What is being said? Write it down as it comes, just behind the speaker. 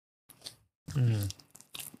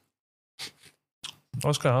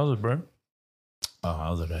Oscar, how's it, bro? Oh,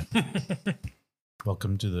 how's it?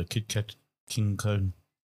 Welcome to the Kit Kat King Cone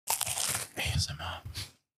ASMR.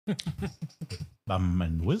 Bum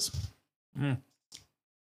and whiz.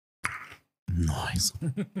 Nice.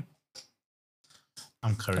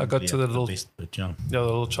 I'm currently I got to the little best bit, yeah. Yeah, the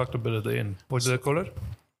little chocolate bit at the end. What do they call it?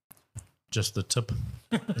 Just the tip.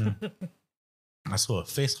 I saw a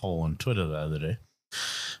face hole on Twitter the other day.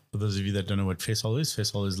 For those of you that don't know what face hole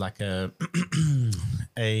is like a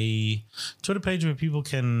a Twitter page where people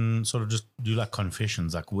can sort of just do like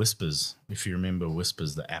confessions, like Whispers. If you remember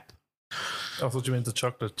Whispers, the app. I thought you meant the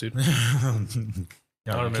chocolate, dude.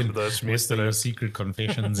 Yeah, I remember those from whisper yesterday. your secret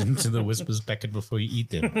confessions into the Whispers packet before you eat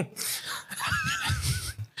them.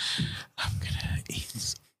 I'm gonna eat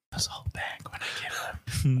this whole bag when I get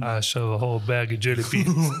home. I shove a whole bag of jelly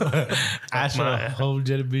beans. I shove whole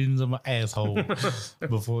jelly beans on my asshole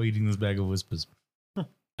before eating this bag of Whispers.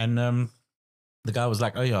 And the guy was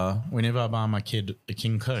like, "Oh yeah, whenever I buy my kid a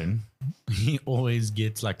King Cone, he always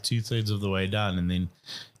gets like 2/3 of the way down and then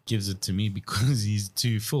gives it to me because he's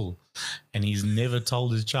too full." And he's never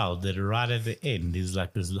told his child that right at the end is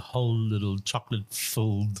like this whole little chocolate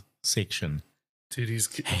filled section. Dude,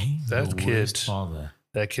 That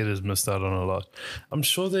kid has missed out on a lot. I'm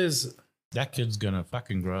sure there's... That kid's gonna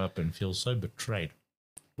fucking grow up and feel so betrayed.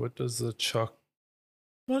 What does the chalk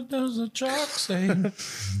say?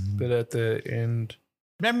 bit at the end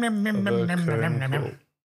of a cone called?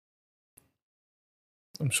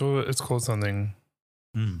 I'm sure it's called something.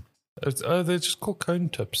 They're just called cone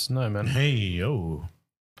tips. No, man. Hey, yo.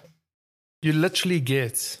 You literally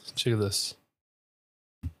get... Check this.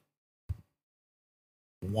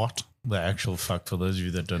 What the actual fuck? For those of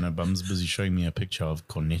you that don't know, Bum's busy showing me a picture of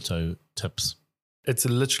Cornetto tips. It's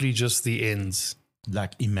literally just the ends.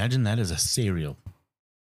 Like, imagine that as a cereal.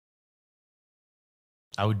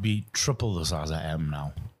 I would be triple the size I am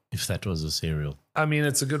now if that was a cereal. I mean,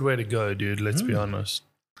 it's a good way to go, dude. Let's be honest.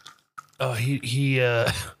 Oh, he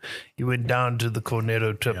went down to the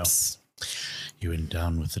Cornetto tips. Yeah. You went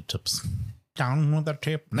down with the tips. Down with the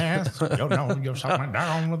tipness. You know you're something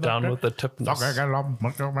down with the Down with the tipness.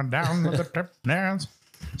 down with the tipness.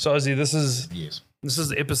 So, Ozzy, this is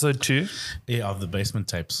episode 2. Yeah, of the basement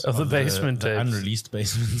tapes. Of the basement tapes. The unreleased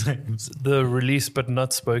basement tapes. The released but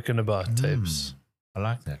not spoken about tapes. I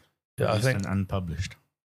like that. Yeah, Released I think and unpublished.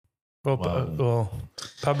 Well,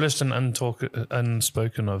 published and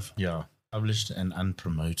unspoken of. Yeah, published and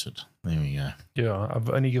unpromoted. There we go. Yeah, I've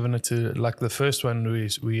only given it to, like the first one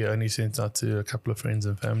we only sent out to a couple of friends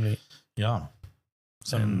and family. Yeah,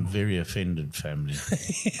 some very offended family.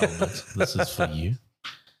 Albert, this is for you,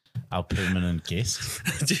 our permanent guest.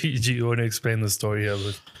 do you want to explain the story,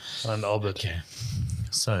 Albert? And Albert. Okay,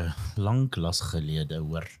 so lank las gelede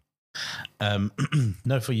hoor.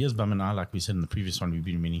 No, for years, Bum and I, like we said in the previous one, we've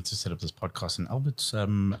been meaning to set up this podcast. And Albert,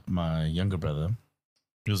 my younger brother,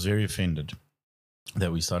 he was very offended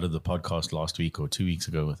that we started the podcast last week or 2 weeks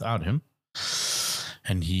ago without him.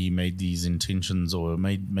 And he made these intentions or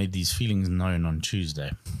made these feelings known on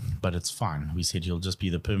Tuesday. But it's fine. We said he'll just be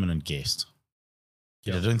the permanent guest.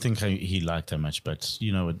 Yeah. I don't think he liked that much, but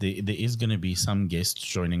you know, there is going to be some guests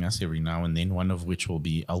joining us every now and then, one of which will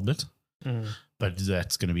be Albert. But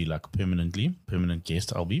that's going to be like permanent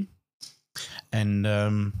guest, Albie. And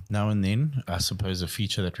now and then, I suppose a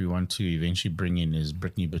feature that we want to eventually bring in is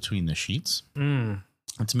Brittany Between the Sheets.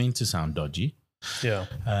 It's meant to sound dodgy. Yeah.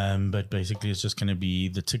 But basically it's just going to be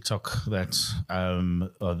the TikTok that,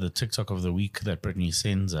 or the TikTok of the week that Brittany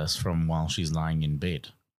sends us from while she's lying in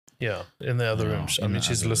bed. Yeah, in the other room. I mean,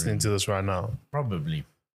 she's listening to this right now. Probably.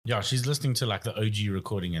 Yeah, she's listening to like the OG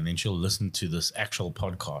recording and then she'll listen to this actual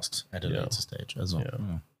podcast at a later stage as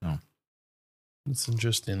well. Yeah. It's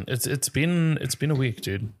interesting. It's been a week,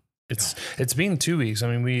 dude. It's been 2 weeks. I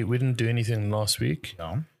mean, we didn't do anything last week.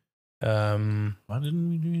 Yeah. Why didn't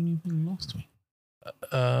we do anything last week?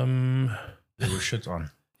 There was shit on.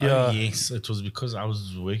 Yeah. Oh, yes, it was because I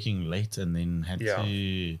was working late and then had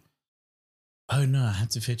to. Oh no, I had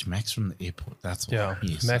to fetch Max from the airport. That's why. Yeah.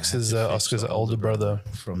 Yes, Max is Oscar's older brother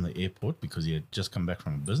from the airport because he had just come back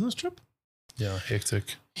from a business trip. Yeah,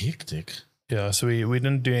 hectic. Yeah, so we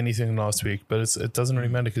didn't do anything last week, but it doesn't really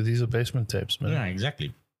matter because these are basement tapes, man. Yeah,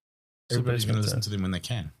 exactly. Everybody's going to listen to them when they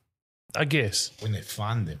can. I guess. When they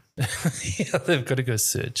find them. Yeah, they've got to go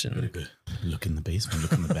search and go look in the basement,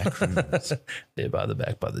 look in the back rooms. They're by the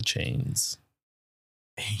back by the chains.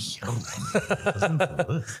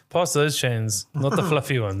 Pass those chains, not the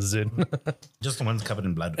fluffy ones, dude. Just the ones covered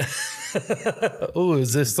in blood. Oh,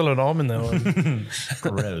 is there still an arm in that one?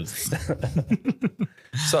 Gross.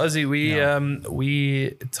 So, Ozzy,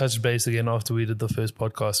 we touched base again after we did the first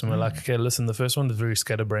podcast, and we're like, okay, listen, the first one was very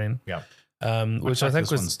scatterbrain. Yeah. Which I think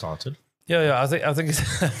this was one started. Yeah, I think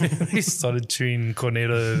he started chewing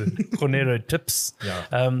Cornetto tips.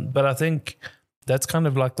 Yeah. But I think that's kind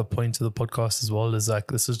of like the point of the podcast as well. Is like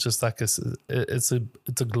this is just like it's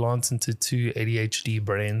a glance into two ADHD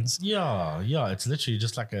brains. Yeah. It's literally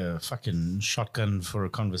just like a fucking shotgun for a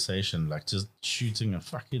conversation, like just shooting a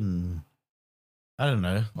fucking, I don't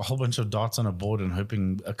know, a whole bunch of darts on a board and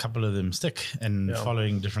hoping a couple of them stick, and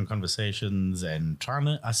following different conversations and trying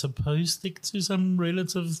to, I suppose, stick to some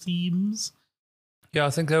relative themes. Yeah, I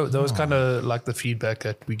think that was kind of like the feedback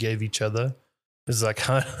that we gave each other. It's like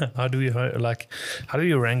how do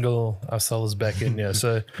we wrangle ourselves back in here?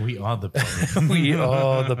 So we are the problem. We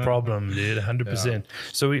are the problem, dude, 100%. Yeah.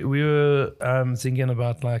 So we were thinking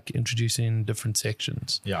about like introducing different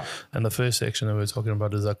sections. Yeah. And the first section that we're talking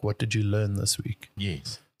about is like, what did you learn this week?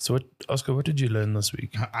 Yes. So Oscar, what did you learn this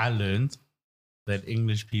week? I learned that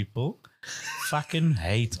English people fucking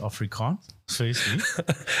hate Afrikaans. Firstly,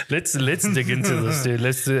 let's dig into this, dude.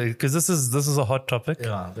 Let's do it, because this is a hot topic.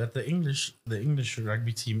 Yeah, that the English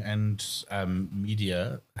rugby team and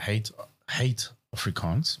media hate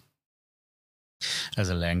Afrikaans as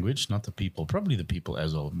a language, not the people, probably the people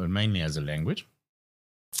as well, but mainly as a language.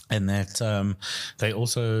 And that they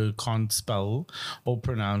also can't spell or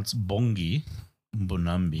pronounce Bongi,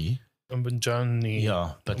 Mbonambi. Mbunjani.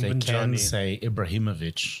 Yeah, but they can say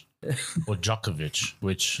Ibrahimovic or Djokovic,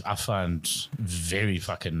 which I find very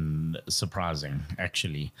fucking surprising,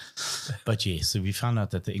 actually. But yeah, so we found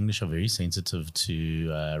out that the English are very sensitive to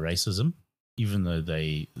racism, even though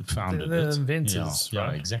they founded it. Inventors, yeah,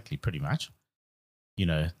 right? Exactly, pretty much. You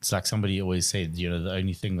know, it's like somebody always said, you know, the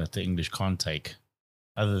only thing that the English can't take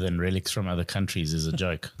other than relics from other countries is a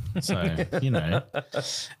joke. So, you know,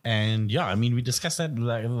 and yeah, I mean, we discussed that.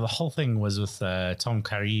 Like, the whole thing was with Tom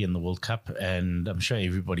Curry in the World Cup, and I'm sure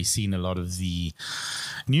everybody's seen a lot of the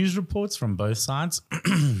news reports from both sides.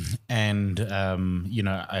 And, you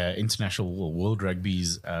know, International World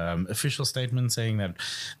Rugby's official statement saying that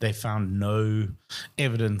they found no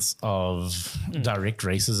evidence of direct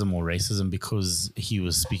racism or racism because he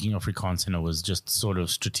was speaking Afrikaans, and it was just sort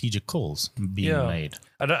of strategic calls being made.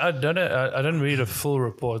 I don't read a full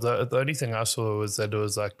report. The only thing I saw was that it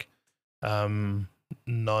was like non.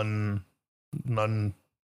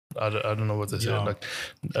 I don't know what they said.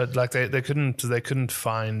 Like they couldn't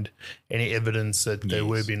find any evidence that they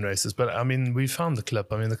were being racist. But I mean, we found the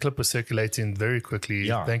clip. I mean, the clip was circulating very quickly.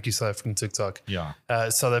 Yeah. Thank you, South African TikTok. Yeah.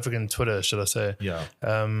 South African Twitter, should I say? Yeah.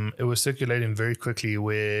 It was circulating very quickly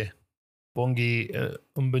where Bongi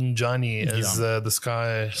Mbunjani, as the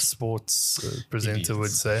Sky Sports presenter would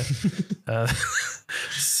say.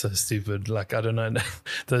 So stupid. Like, I don't know.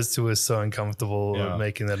 Those two were so uncomfortable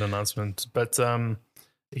making that announcement. But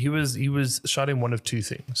he was shouting one of two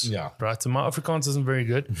things. Yeah. Right? So my Afrikaans isn't very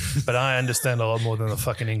good, but I understand a lot more than the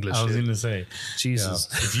fucking English. I was going to say. Jesus.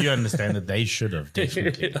 Yeah. If you understand it, they should have,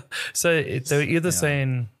 definitely. So they were either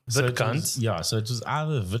saying Witkant. So it was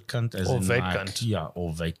either Witkant as or in Weitkant. Like,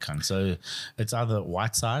 or Weitkant. So it's either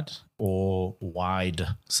white side or wide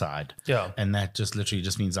side. Yeah. And that just literally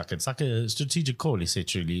just means like, it's like a strategic call,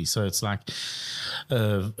 essentially. So it's like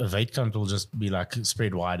a Weitkant will just be like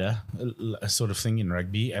spread wider, a sort of thing in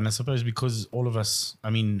rugby. And I suppose because all of us, I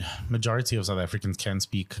mean, majority of South Africans can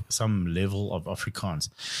speak some level of Afrikaans.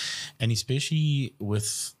 And especially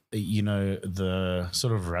with, you know, the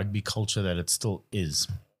sort of rugby culture that it still is.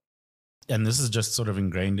 And this is just sort of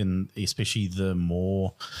ingrained in especially the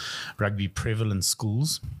more rugby prevalent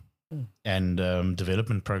schools and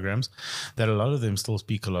development programs, that a lot of them still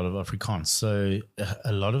speak a lot of Afrikaans. So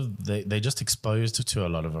a lot of they're just exposed to a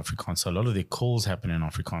lot of Afrikaans. So a lot of their calls happen in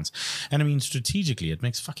Afrikaans. And I mean, strategically, it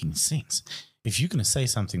makes fucking sense. If you're going to say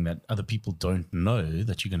something that other people don't know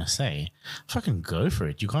that you're going to say, fucking go for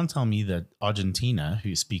it. You can't tell me that Argentina,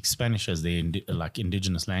 who speaks Spanish as their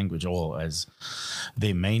indigenous language or as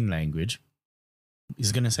their main language,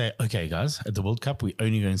 is going to say, okay, guys, at the World Cup, we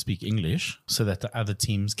only going to speak English so that the other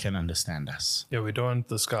teams can understand us. Yeah, we don't want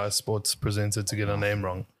the Sky Sports presenter to get our name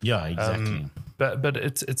wrong. Yeah, exactly. But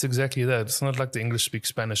it's exactly that. It's not like the English speak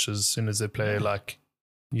Spanish as soon as they play like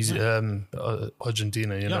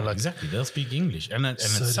Argentina, you know, like exactly. They'll speak English, and it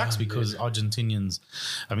sucks because Argentinians,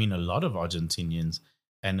 I mean, a lot of Argentinians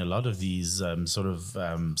and a lot of these sort of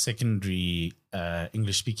secondary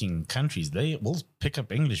English-speaking countries, they will pick up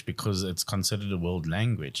English because it's considered a world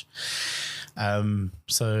language.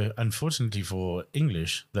 So unfortunately for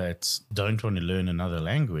English that don't want to learn another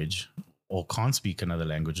language or can't speak another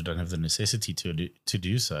language or don't have the necessity to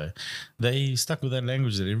do so, they stuck with that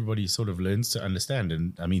language that everybody sort of learns to understand.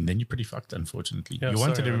 And I mean, then you're pretty fucked, unfortunately. You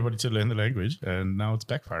wanted everybody to learn the language and now it's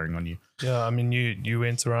backfiring on you. Yeah, I mean, you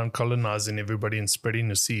went around colonizing everybody and spreading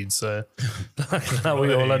the seeds. So now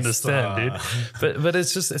we all understand, dude. But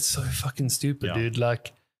it's so fucking stupid, dude.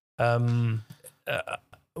 Like,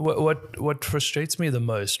 what frustrates me the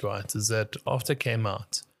most, right, is that after it came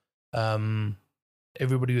out,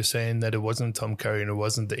 everybody was saying that it wasn't Tom Curry and it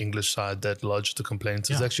wasn't the English side that lodged the complaints.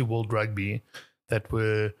 It was actually World Rugby that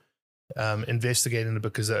were investigating it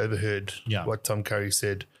because they overheard what Tom Curry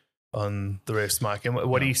said on the ref's mic. And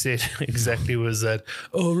what he said exactly was that,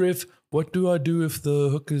 oh, ref, what do I do if the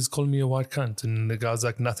hookers call me a white cunt? And the guy's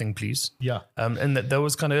like, nothing, please. Yeah. And that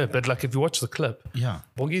was kind of it. But like, if you watch the clip,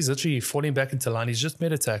 Bongi's literally falling back into line. He's just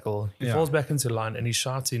made a tackle. He falls back into line and he's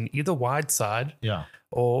shouting either wide side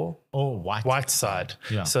or white side.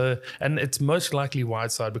 Yeah. So, and it's most likely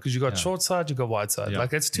wide side because you got short side, you got wide side.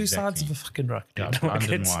 Like it's two sides of a fucking ruck. Yeah, like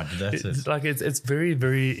and wide. That's it. Like it's very,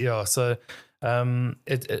 very, So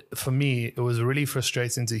for me, it was really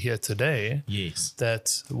frustrating to hear today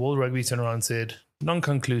that World Rugby turned around and said,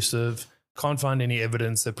 non-conclusive, can't find any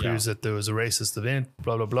evidence that proves that there was a racist event,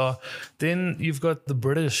 blah, blah, blah. Then you've got the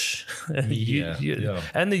British and the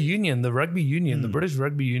union, the rugby union, the British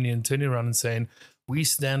rugby union turning around and saying, we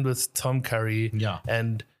stand with Tom Curry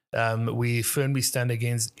and we firmly stand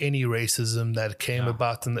against any racism that came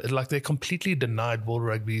about. And like they completely denied World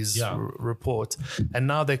Rugby's report. And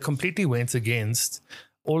now they completely went against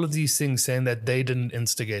all of these things saying that they didn't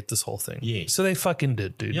instigate this whole thing. Yeah. So they fucking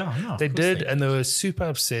did, dude. Yeah, no, they did. And they were super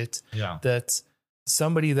upset that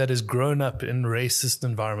somebody that has grown up in racist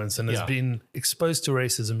environments and has been exposed to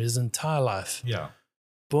racism his entire life. Yeah.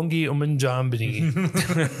 Bongi Umanjambini,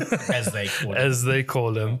 as they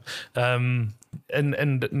call him.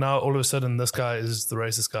 And now all of a sudden this guy is the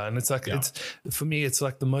racist guy. And it's like, it's for me, it's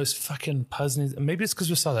like the most fucking puzzling. Maybe it's because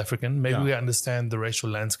we're South African. Maybe we understand the racial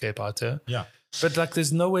landscape out here. Yeah. But like,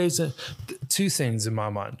 there's no ways that two things in my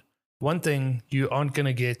mind. One thing, you aren't going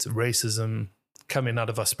to get racism coming out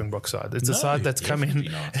of our Springbok side. It's a side that's coming.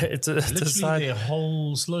 It's a side. Their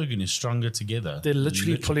whole slogan is stronger together. They're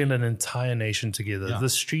literally pulling an entire nation together. Yeah. The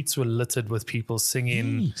streets were littered with people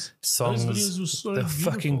singing songs. Those videos were so They're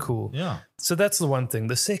beautiful. Fucking cool. Yeah. So that's the one thing.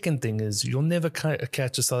 The second thing is you'll never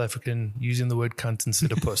catch a South African using the word cunt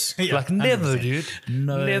instead of puss. Like 100%. Never, dude.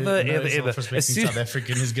 No, never, ever. Self-respecting South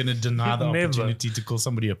African is going to deny the opportunity to call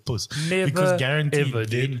somebody a puss. Never, because guaranteed, ever,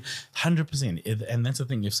 dude. 100%. And that's the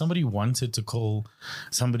thing. If somebody wanted to call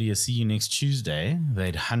somebody a see you next Tuesday,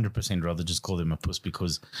 they'd 100% rather just call them a puss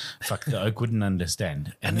because fuck, the oak wouldn't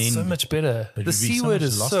understand. And it's so much better. The C word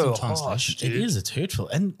is so harsh, dude. It is. It's hurtful.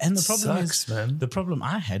 And the problem sucks, man. The problem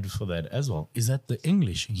I had for that as well is that the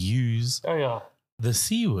English use the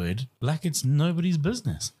C word like it's nobody's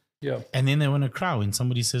business. Yeah. And then they want to cry when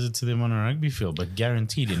somebody says it to them on a rugby field, but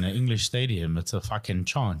guaranteed in an English stadium, it's a fucking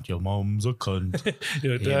chant. Your mom's a cunt.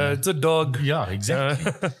 Your dad's a dog. Yeah,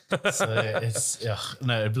 exactly. So it's,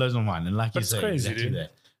 no, it blows my mind. And like you say, crazy, exactly dude.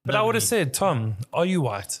 that. But I would have said, Tom, are you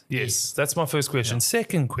white? Yes. That's my first question.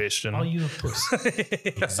 Second question. Are you a puss?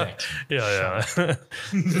 Exactly. Yeah.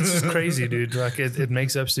 It's just crazy, dude. Like it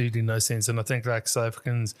makes absolutely no sense. And I think like South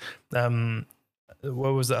Africans,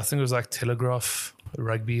 what was it? I think it was like Telegraph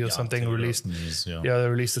Rugby or something released. News, they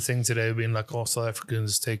released a thing today being like, oh, South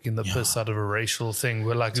Africans taking the piss out of a racial thing.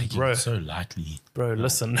 We're like, bro, so lightly. Bro,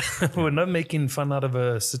 listen, we're not making fun out of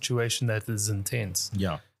a situation that is intense.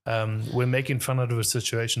 Yeah. We're making fun out of a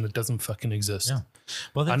situation that doesn't fucking exist. Yeah.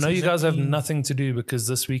 Well, I know you guys have nothing to do because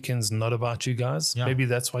this weekend's not about you guys. Yeah. Maybe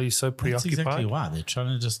that's why you're so preoccupied. That's exactly why. They're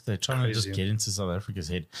trying to just get into South Africa's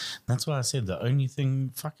head. That's why I said the only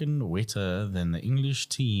thing fucking wetter than the English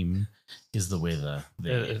team is the weather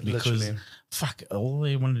there. Because literally. Fuck, all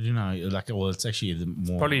they want to do now, like, well, it's actually the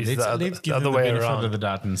more. Probably let's give other them the way benefit around of the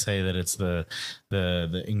doubt and say that it's the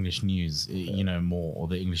English news, more, or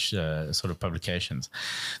the English sort of publications,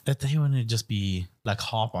 that they want to just be like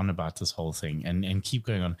harp on about this whole thing and keep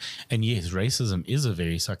going on. And yes, racism is a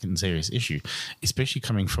very fucking serious issue, especially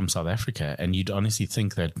coming from South Africa. And you'd honestly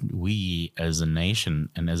think that we as a nation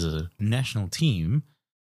and as a national team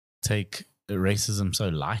take racism so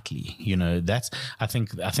lightly. I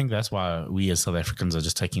think that's why we as South Africans are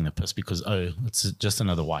just taking the piss because it's just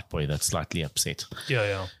another white boy that's slightly upset.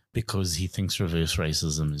 Yeah. because he thinks reverse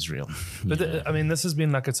racism is real. But I mean, this has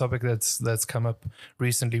been like a topic that's come up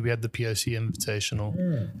recently. We had the POC Invitational,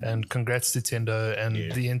 and congrats to Tendo and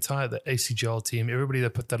the ACGL team, everybody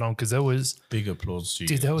that put that on, because that was big applause to you.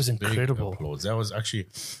 Dude, that was incredible. Big applause. That was actually,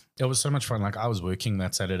 it was so much fun. Like I was working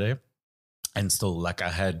that Saturday, and still, like I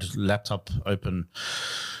had laptop open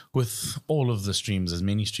with all of the streams, as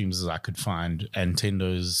many streams as I could find, and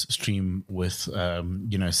Tendo's stream with,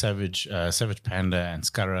 Savage Panda and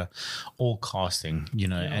Scurra, all casting,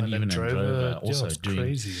 and even Androva also doing.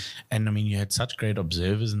 Crazy. And I mean, you had such great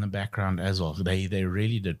observers in the background as well. They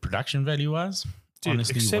really did. Production value wise,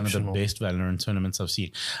 honestly, one of the best Valorant tournaments I've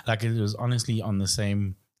seen. Like it was honestly on the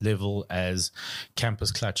same level as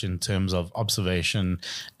Campus Clutch in terms of observation.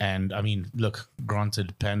 And I mean, look,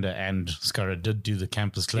 granted, Panda and Scurra did do the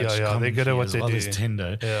Campus Clutch. Yeah, they're good at what they do. As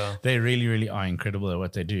Tendo. Yeah. They really, really are incredible at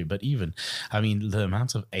what they do. But even, I mean, the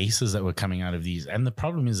amount of aces that were coming out of these, and the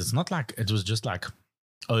problem is, it's not like it was just like,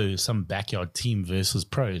 oh, some backyard team versus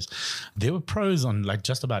pros. There were pros on like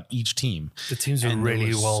just about each team. The teams were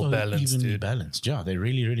really well balanced, evenly balanced. Yeah, they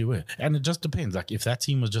really, really were. And it just depends. Like if that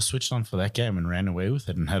team was just switched on for that game and ran away with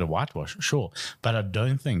it and had a whitewash, sure. But I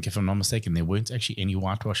don't think, if I'm not mistaken, there weren't actually any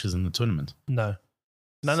whitewashes in the tournament. No.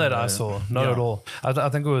 None that I saw. Not at all. I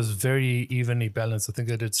think it was very evenly balanced. I think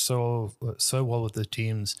they did so well with the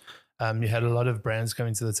teams. You had a lot of brands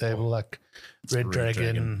coming to the table, like Red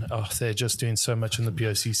Dragon. Oh, they're just doing so much in the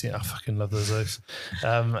POC scene. I fucking love those guys.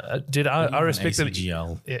 I respect them.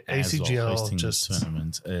 ACGL just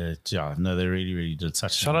tournament. They really, really did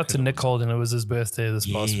such. Shout out to Nick Holden. It was his birthday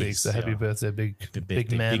this past week. So happy birthday,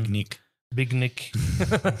 big man, Big Nick. Big Nick.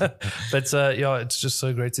 But it's just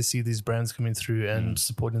so great to see these brands coming through and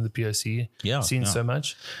supporting the POC. Seeing so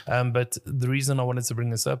much. But the reason I wanted to bring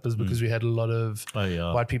this up is because we had a lot of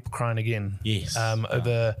white people crying again. Yes.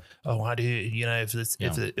 Over why do you if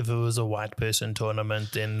it was a white person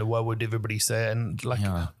tournament, then what would everybody say? And like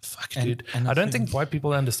dude. And I don't think white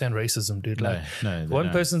people understand racism, dude. Like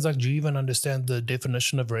one person's like, do you even understand the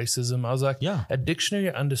definition of racism? I was like, a dictionary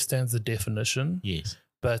understands the definition. Yes.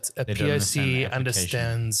 But a POC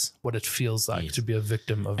understands what it feels like to be a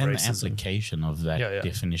victim of racism. And the application of that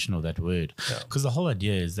definition of that word. Because the whole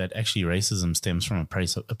idea is that actually racism stems from a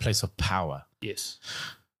place of power. Yes.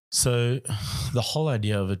 So the whole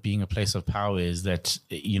idea of it being a place of power is that,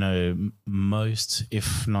 most,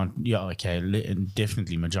 if not,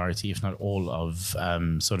 definitely majority, if not all of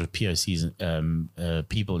sort of POC's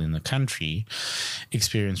people in the country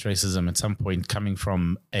experience racism at some point coming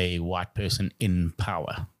from a white person in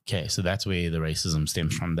power. Okay, so that's where the racism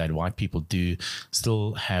stems from, that white people do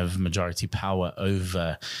still have majority power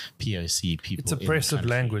over POC people. It's oppressive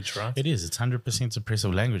language, right? It is. It's 100%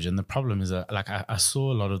 oppressive language. And the problem is that, like, I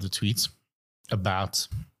saw a lot of the tweets about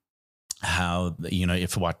how,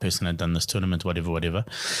 if a white person had done this tournament, whatever.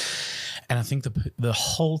 And I think the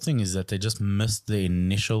whole thing is that they just missed the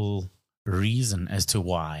initial reason as to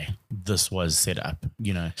why this was set up,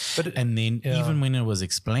 and then even when it was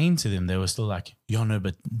explained to them, they were still like,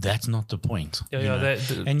 but that's not the point.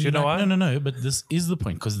 And you know why? No, but this is the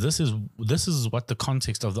point, because this is what the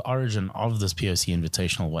context of the origin of this POC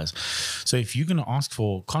Invitational was. So if you're going to ask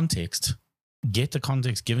for context, get the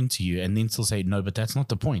context given to you, and then still say, no, but that's not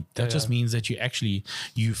the point. That just means that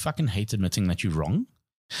you fucking hate admitting that you're wrong,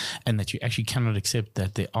 and that you actually cannot accept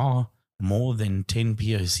that there are more than 10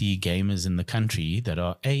 POC gamers in the country that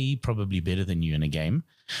are A, probably better than you in a game,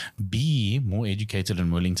 B, more educated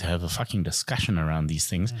and willing to have a fucking discussion around these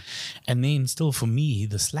things. And then still, for me,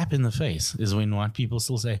 the slap in the face is when white people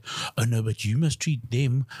still say, oh no, but you must treat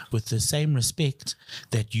them with the same respect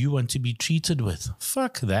that you want to be treated with.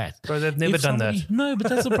 Fuck that. Bro, they've never done that. No, but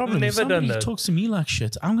that's the problem. If somebody talks to me like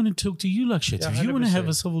shit, I'm going to talk to you like shit. Yeah, if you want to have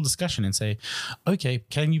a civil discussion and say, okay,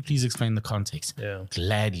 can you please explain the context? Yeah.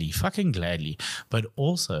 Gladly, fucking gladly. But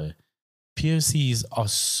also, POCs are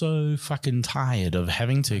so fucking tired of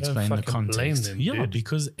having to explain the context. Dude.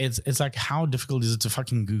 Because it's like, how difficult is it to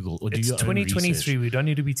fucking Google or do your own research? It's 2023. We don't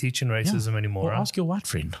need to be teaching racism anymore. Or ask your white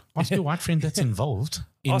friend. Ask your white friend that's involved.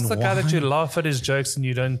 Ask the guy that you laugh at his jokes and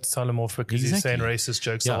you don't tell him off because he's saying racist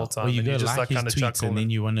jokes the whole time. Or you go just like his kind of tweets and then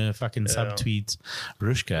you want to fucking subtweet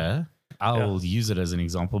Rushka. I'll use it as an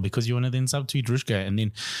example, because you want to then subtweet Rushka, and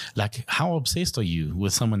then, like, how obsessed are you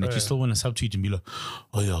with someone that you still want to subtweet and be like,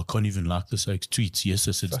 oh yeah, I can't even like this tweets. Yes,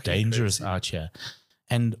 it's dangerous crazy out here.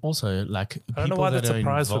 And also, like, I don't know why that's a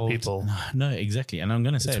prize for people. No, exactly. And I'm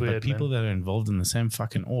going to say, but people that are involved in the same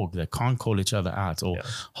fucking org that can't call each other out or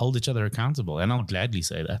hold each other accountable, and I'll gladly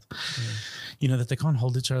say that, that they can't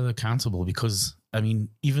hold each other accountable, because, I mean,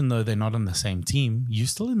 even though they're not on the same team, you're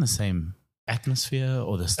still in the same atmosphere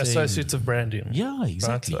or the same associative branding. Yeah,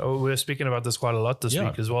 exactly. Right? We were speaking about this quite a lot this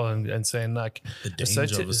week as well, and saying like the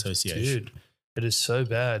danger of association. Dude, it is so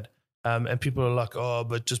bad. And people are like, oh,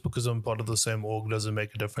 but just because I'm part of the same org doesn't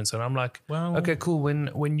make a difference. And I'm like, well, okay, cool.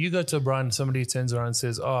 When you go to a brand, somebody turns around and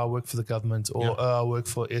says, oh, I work for the government, or oh, I work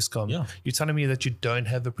for ESCOM. You're telling me that you don't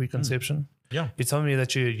have a preconception? Yeah. You're telling me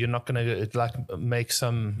that you're not going to like make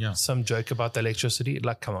some joke about the electricity?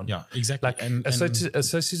 Like, come on. Yeah, exactly. Like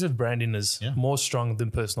associative branding is more strong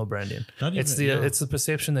than personal branding. It's the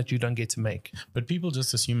perception that you don't get to make. But people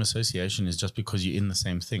just assume association is just because you're in the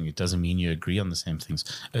same thing. It doesn't mean you agree on the same things.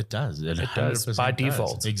 It does. It does by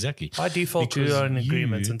default. Exactly. By default, you are in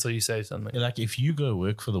agreement until you say something. Like if you go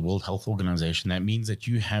work for the World Health Organization, that means that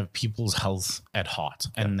you have people's health at heart,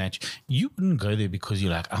 and that you wouldn't go there because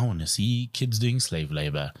you're like, I want to see kids doing slave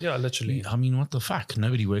labor. Yeah, literally. I mean, what the fuck?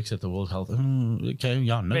 Nobody works at the World Health.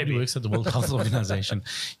 Nobody works at the World Health Organization,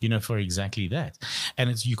 for exactly that.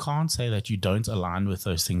 And you can't say that you don't align with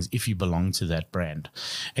those things if you belong to that brand.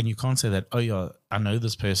 And you can't say that, oh yeah, I know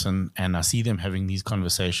this person and I see them having these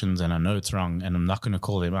conversations and I know it's wrong and I'm not going to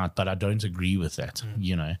call them out, but I don't agree with that,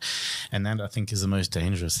 And that I think is the most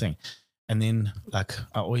dangerous thing. And then like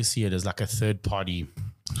I always see it as like a third party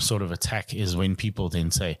sort of attack is when people then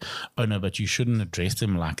say, oh no, but you shouldn't address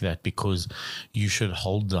them like that because you should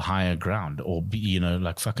hold the higher ground or be,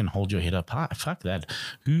 like fucking hold your head up high. Fuck that.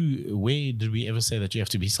 Where did we ever say that you have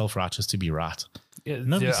to be self-righteous to be right?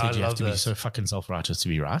 Nobody said you have to be so fucking self-righteous to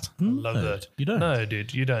be right. I love that. You don't. No,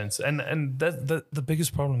 dude, you don't. And the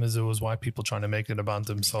biggest problem is it was why people trying to make it about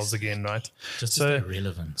themselves again, right? Just to stay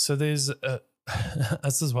relevant. So there's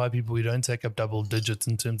this is why we don't take up double digits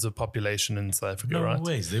in terms of population in South Africa, right? No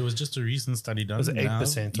ways. There was just a recent study done. It was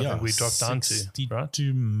 8%. I think we dropped down to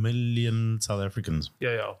 62 million South Africans.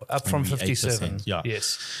 Yeah, up from 57. 8%, yeah,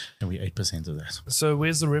 yes, and we 8% of that. So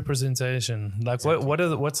where's the representation? Like,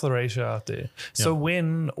 exactly. What's the ratio out there? Yeah. So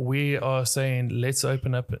when we are saying let's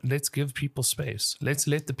open up, let's give people space, let's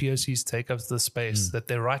let the POCs take up the space that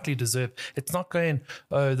they rightly deserve. It's not going,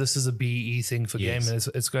 oh, this is a BE thing for gamers.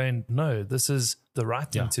 It's going, no, this is the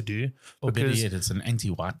right thing to do. Or better yet, it's an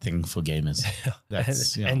anti-white thing for gamers.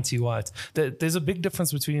 That's anti-white. There's a big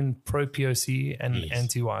difference between pro POC and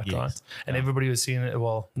anti-white, right? And everybody was seeing it.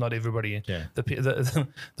 Well, not everybody. Yeah.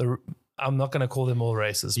 I'm not going to call them all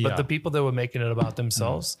racist, but the people that were making it about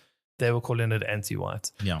themselves, they were calling it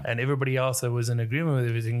anti-white. Yeah. And everybody else that was in agreement with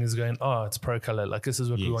everything is going, oh, it's pro-color. Like, this is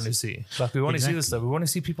what we want to see. Like, we want to see this stuff. We want to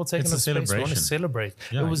see people taking up space. We want to celebrate.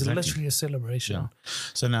 Yeah, it was literally a celebration. Yeah.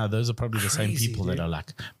 So now those are probably the same people that are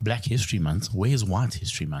like, Black History Month, where's White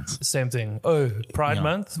History Month? Same thing. Oh, Pride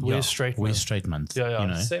Month, where's Straight Month? Where's Straight Month?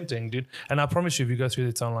 Yeah. Same thing, dude. And I promise you, if you go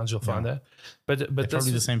through the timelines, you'll find that. But they're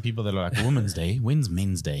probably the same people that are like, Women's Day, when's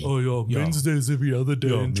Men's Day? Oh, yeah, Men's Day is every other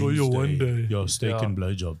day. Enjoy your one day. Yo, steak and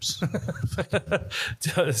blowjobs.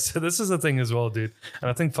 So this is the thing as well, dude. And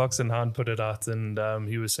I think Fox and Hound put it out, and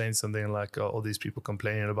he was saying something like, all these people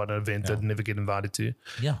complaining about an event that never get invited to.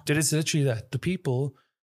 Yeah. Dude, it's literally that. The people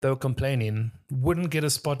that were complaining wouldn't get a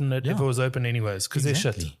spot in it if it was open anyways, because they're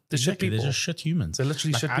shit. They're shit people. They're just shit humans. They're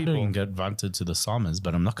literally shit people. I don't get invited to the summers,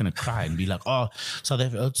 but I'm not going to cry and be like, oh, it's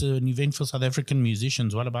an event for South African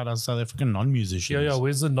musicians. What about us South African non-musicians? Yeah.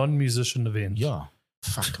 Where's the non-musician event? Yeah.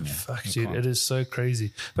 Fuck, man. Fuck, dude. It is so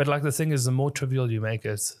crazy. But like the thing is, the more trivial you make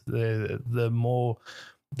it, the more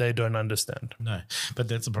they don't understand. No, but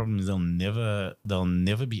that's the problem. Is they'll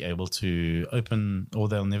never be able to open, or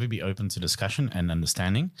they'll never be open to discussion and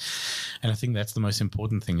understanding. And I think that's the most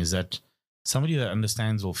important thing, is that somebody that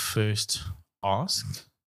understands will first ask,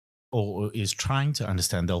 or is trying to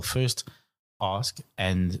understand. They'll first ask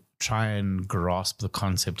and try and grasp the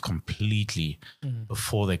concept completely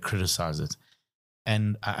before they criticize it.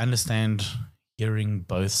 And I understand hearing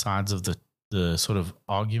both sides of the sort of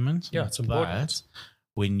argument. Yeah, it's important.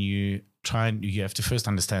 When you you have to first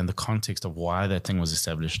understand the context of why that thing was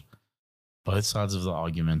established. Both sides of the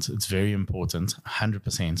argument. It's very important,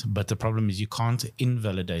 100%. But the problem is you can't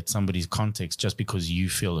invalidate somebody's context just because you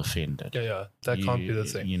feel offended. Yeah. That can't be the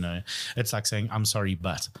thing. It's like saying, I'm sorry,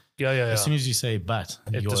 but. Yeah. As soon as you say but,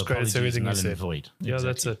 it discredits everything you said. Void. Yeah,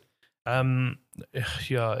 exactly. That's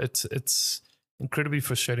it. It's incredibly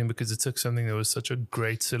frustrating because it took something that was such a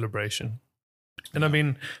great celebration. And I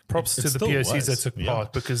mean, props to the POCs that took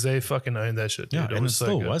part, because they fucking owned that shit. Dude. Yeah, and it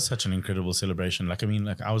still was such an incredible celebration. Like, I mean,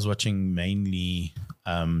 I was watching mainly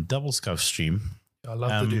Double Scuff stream. I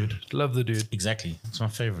love the dude. Exactly. It's my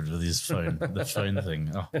favorite with his phone, the phone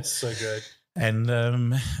thing. Oh. It's so good. And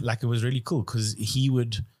it was really cool because he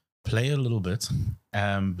would play a little bit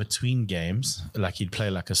between games, like he'd play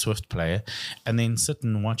like a Swift player, and then sit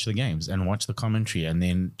and watch the games and watch the commentary. And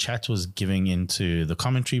then chat was giving into the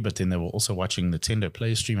commentary, but then they were also watching the Tendo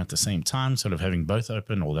Play stream at the same time, sort of having both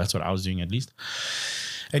open, or that's what I was doing at least.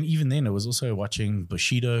 And even then, it was also watching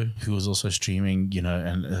Mosquito, who was also streaming, you know,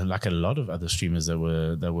 and like a lot of other streamers that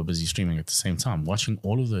were busy streaming at the same time, watching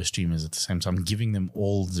all of those streamers at the same time, giving them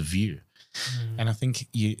all the view. And I think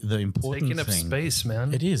the important taking up space,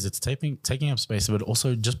 man. It is. It's taking up space, but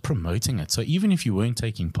also just promoting it. So even if you weren't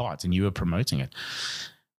taking part and you were promoting it,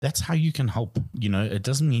 that's how you can help. You know, it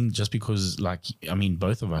doesn't mean just because, like, I mean,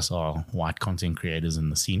 both of us are white content creators in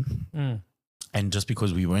the scene, and just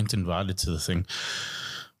because we weren't invited to the thing,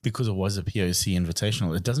 because it was a POC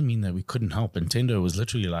invitational, it doesn't mean that we couldn't help. And Tendo was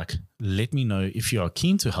literally like, let me know if you are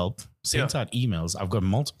keen to help. Sent out emails. I've got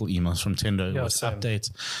multiple emails from Tendo with updates,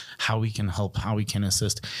 how we can help, how we can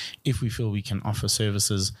assist, if we feel we can offer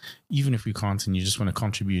services, even if we can't and you just want to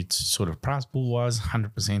contribute sort of price pool wise,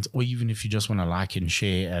 100%, or even if you just want to like and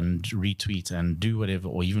share and retweet and do whatever,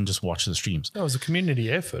 or even just watch the streams. It was a community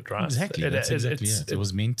effort, right? Exactly. That's exactly it. It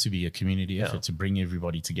was meant to be a community effort to bring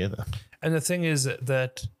everybody together. And the thing is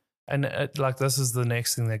that, like, this is the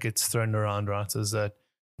next thing that gets thrown around, right? Is that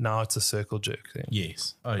now it's a circle jerk thing.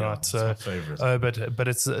 Yes. Oh, right. Yeah. So, it's my favorite. But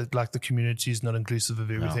it's like the community is not inclusive of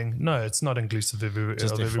everything. No, it's not inclusive of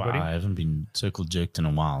everybody. I haven't been circle jerked in a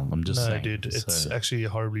while. I'm just saying. No, dude, it's actually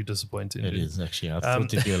horribly disappointing. It is actually. I thought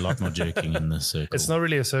there'd be a lot more joking in this circle. It's not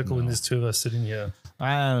really a circle when there's two of us sitting here.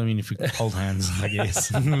 I mean, if we hold hands, I guess.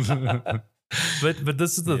 But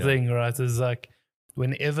this is the thing, right? Is like,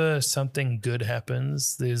 whenever something good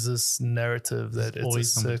happens, there's this narrative that it's a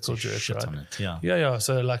circle jerk, right? Yeah.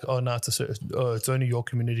 So like, oh no, it's only your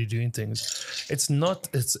community doing things. It's not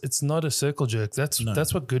a circle jerk.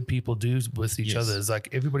 That's what good people do with each other. It's like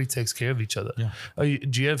everybody takes care of each other. Yeah.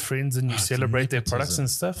 Do you have friends and you celebrate their products and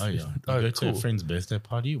stuff? Oh yeah. You go to a friend's birthday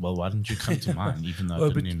party. Well, why didn't you come to mine? Even though I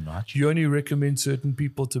didn't invite you. You only recommend certain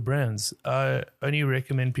people to brands. I only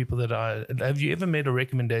recommend people that have you ever made a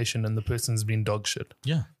recommendation and the person's been dog shit?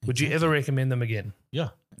 Yeah. Would you ever recommend them again? Yeah.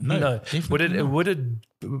 No. Would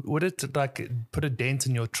it like put a dent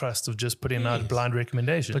in your trust of just putting out blind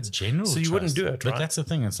recommendations? But general so you trust. wouldn't do it, But right? that's the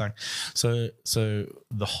thing. It's like so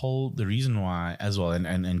the reason why as well,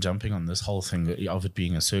 and jumping on this whole thing of it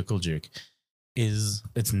being a circle jerk, is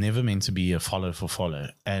it's never meant to be a follow for follow.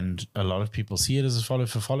 And a lot of people see it as a follow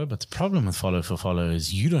for follow, but the problem with follow for follow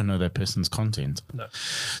is you don't know that person's content. No.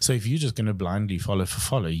 So if you're just going to blindly follow for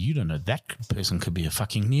follow, you don't know. That person could be a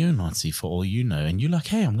fucking neo-Nazi for all you know. And you're like,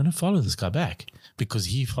 hey, I'm going to follow this guy back because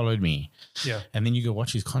he followed me. Yeah. And then you go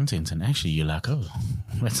watch his content and actually you're like, oh,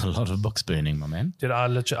 that's a lot of books burning, my man. Did I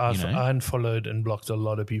unfollowed and blocked a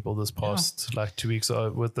lot of people this past like 2 weeks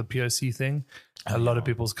with the POC thing. A lot of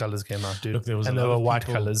people's colors came out, dude. Look, and they were white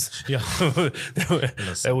colors. Yeah.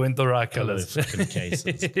 they weren't the right colors. Pillow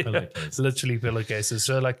cases. Literally pillowcases.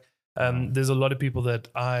 So like there's a lot of people that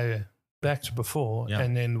I backed before,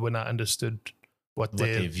 and then when I understood what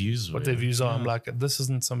their views are, I'm like, this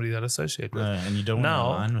isn't somebody that I associate with. No, and you don't want to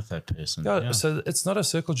align with that person. Yeah, so it's not a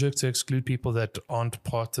circle jerk to exclude people that aren't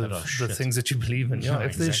part of the things that you believe in. Yeah,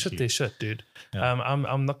 if they're shit, they're shit, dude. Yeah.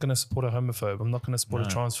 I'm not going to support a homophobe. I'm not going to support a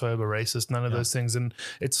transphobe, a racist, none of those things. And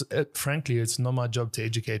frankly, it's not my job to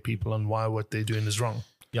educate people on why what they're doing is wrong.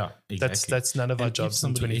 Yeah, exactly. That's none of our jobs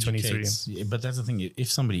in 2023. But that's the thing.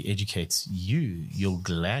 If somebody educates you, you'll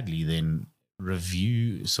gladly then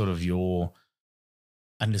review sort of your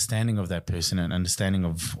understanding of that person and understanding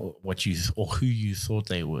of what you or who you thought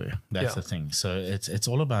they were. That's the thing. So it's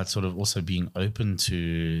all about sort of also being open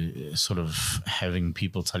to sort of having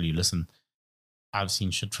people tell you, listen, I've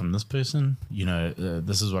seen shit from this person, you know,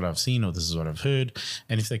 this is what I've seen or this is what I've heard.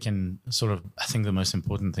 And if they can sort of, I think the most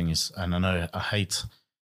important thing is, and I know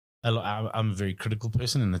I'm a very critical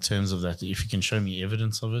person in the terms of that. If you can show me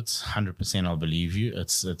evidence of it, 100% I'll believe you.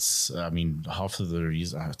 I mean, half of the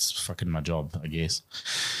reason it's fucking my job, I guess.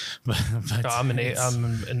 But I'm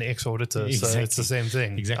an ex-auditor, exactly. So it's the same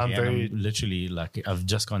thing. Exactly. I'm literally like, I've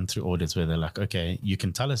just gone through audits where they're like, okay, you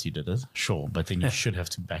can tell us you did it, sure, but then you should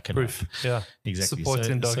have to back it Proof. up. Yeah, exactly.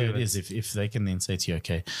 Supporting documents. So it is if they can then say to you,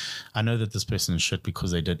 okay, I know that this person is shit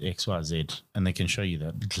because they did X, Y, Z, and they can show you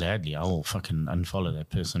that, gladly I will fucking unfollow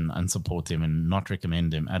that person, unsupport them, and not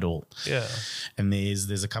recommend them at all. Yeah. And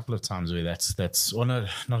there's a couple of times where that's or no,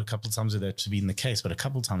 not a couple of times where that's been the case, but a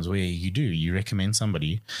couple of times where you recommend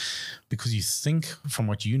somebody because you think from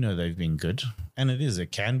what you know they've been good, and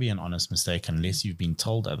it can be an honest mistake unless you've been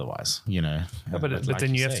told otherwise, you know. Yeah, but like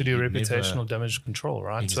then you have to do reputational damage control,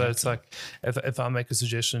 right? Exactly. So it's like if I make a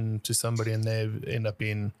suggestion to somebody and they end up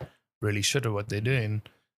being really shit at what they're doing,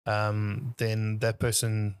 then that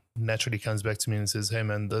person naturally comes back to me and says, hey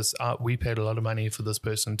man, we paid a lot of money for this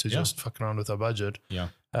person to just fuck around with our budget. Yeah.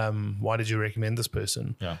 Why did you recommend this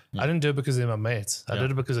person? Yeah. I didn't do it because they're my mates. I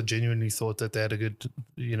did it because I genuinely thought that they had a good,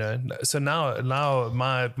 so now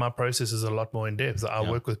my process is a lot more in depth. I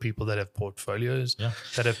work with people that have portfolios,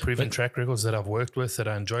 that have proven track records, that I've worked with, that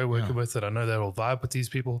I enjoy working with, that I know they'll vibe with these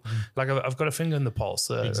people. Like I've got a finger in the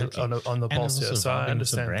pulse on the pulse here. So I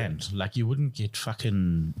understand brand. Like you wouldn't get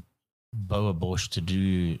fucking Boa Bosch to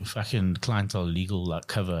do fucking clientele legal like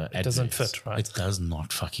cover ads. It doesn't fit, right? It does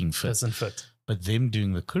not fucking fit. It doesn't fit. But them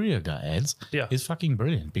doing the Courier Guy ads is fucking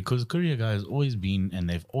brilliant, because Courier Guy has always been, and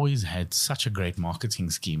they've always had such a great marketing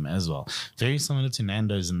scheme as well. Very similar to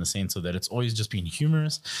Nando's in the sense of that it's always just been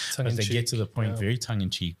humorous, but they get to the point very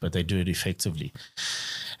tongue-in-cheek, but they do it effectively.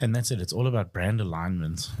 And that's it. It's all about brand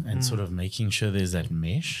alignment and sort of making sure there's that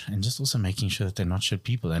mesh, and just also making sure that they're not shit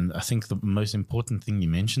people. And I think the most important thing you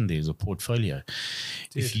mentioned there is a portfolio.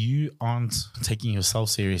 Dude. If you aren't taking yourself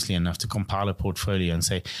seriously enough to compile a portfolio and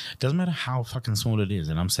say, it doesn't matter how fucking small it is,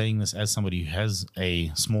 and I'm saying this as somebody who has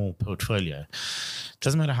a small portfolio, it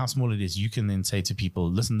doesn't matter how small it is, you can then say to people,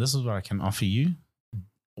 listen, this is what I can offer you.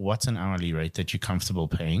 What's an hourly rate that you're comfortable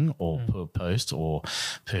paying, or per post or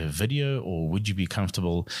per video, or would you be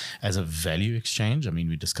comfortable as a value exchange? I mean,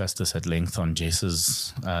 we discussed this at length on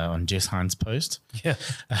Jess Hines' post. Yeah.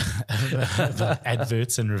 About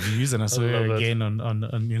adverts and reviews. And I saw her again on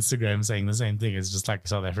Instagram saying the same thing. It's just like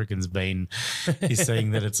South African's bane. He's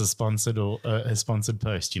saying that it's a sponsored or a sponsored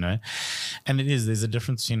post, and it is. There's a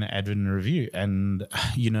difference between an advert and a review. And,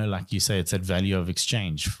 like you say, it's that value of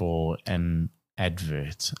exchange for an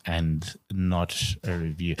advert and not a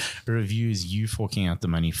review. A review is you forking out the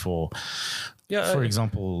money for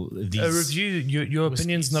example, a review, your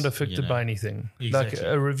opinion's not affected by anything. Exactly. Like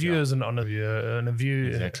a review is an honor view, a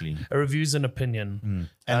review is an opinion,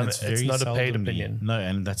 and it's not a paid opinion. No,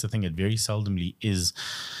 and that's the thing. It very seldomly is.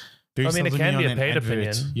 It can be a paid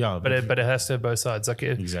opinion, but it has to have both sides. Like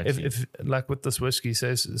if like with this whiskey,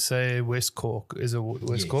 say West Cork is a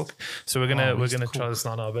West Cork, so we're gonna try this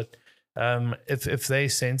now, but. If they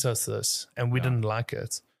sent us this and we didn't like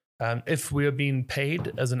it, if we are being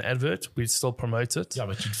paid as an advert, we'd still promote it. Yeah,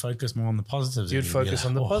 but you'd focus more on the positives. You'd focus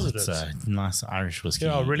on the positives. It's a nice Irish whiskey.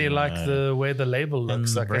 Yeah, I really like the way the label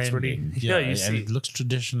looks. Like it's really, you see. It looks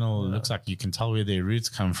traditional. It looks like you can tell where their roots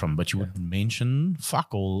come from, but you wouldn't mention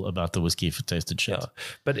fuck all about the whiskey if it tasted shit. Yeah.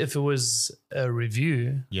 But if it was a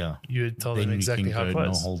review, you would tell them exactly how it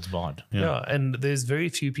was. No holds barred. Yeah, and there's very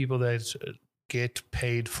few people that get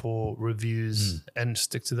paid for reviews and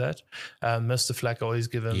stick to that. Mr. Flack, always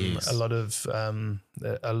give him a lot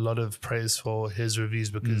of praise for his reviews,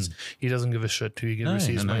 because he doesn't give a shit who he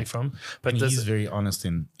receives money from. But he's very honest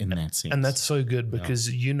in that sense, and that's so good, because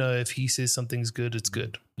if he says something's good, it's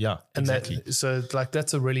good. Yeah, and exactly.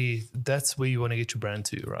 That's where you want to get your brand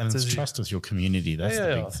to, right? And it's trust with your community. That's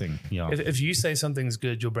the big thing. Yeah. If you say something's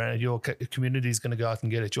good, your community is going to go out and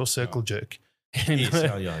get it. Your circle jerk.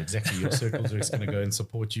 Exactly. Your circle jerk's going to go and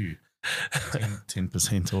support you.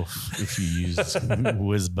 10% off if you use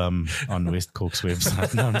Whizbum on West Cork's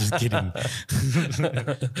website. No, I'm just kidding.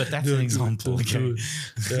 But that's an example. Okay.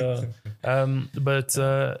 But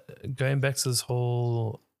going back to this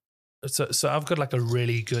whole. So I've got like a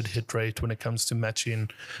really good hit rate when it comes to matching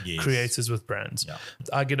creators with brands. Yeah.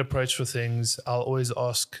 I get approached for things. I'll always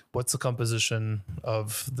ask, what's the composition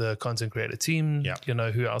of the content creator team? Yeah.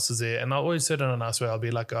 Who else is there? And I'll always say it in a nice way. I'll be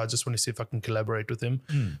like, I just want to see if I can collaborate with him.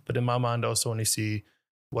 But in my mind, I also want to see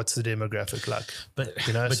what's the demographic like. But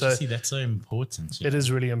you see, that's so important. It is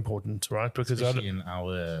really important, right? Because especially in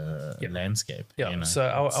our landscape. Yeah. So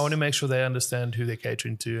I want to make sure they understand who they're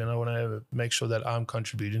catering to, and I want to make sure that I'm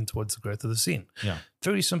contributing towards the growth of the scene. Yeah.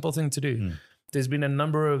 Very simple thing to do. There's been a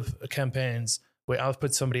number of campaigns where I've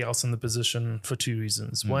put somebody else in the position for two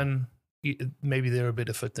reasons. One, maybe they're a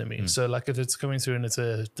better fit than me. So like if it's coming through and it's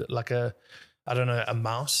a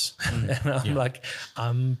mouse, and I'm like,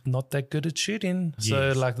 I'm not that good at shooting,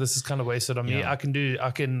 so like this is kind of wasted on me. I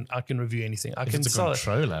can review anything. I can sell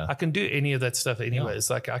controller. I can do any of that stuff anyways.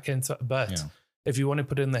 Like I can, but if you want to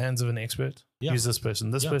put it in the hands of an expert, use this person.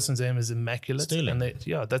 This person's aim is immaculate. Sterling.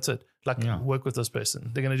 And that's it. Like work with this person.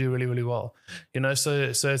 They're going to do really, really well. So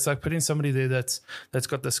it's like putting somebody there that's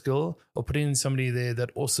got the skill, or putting somebody there that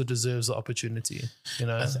also deserves the opportunity. I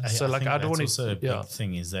don't want to. Also a big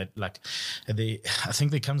thing is that I think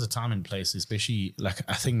there comes a time and place, especially like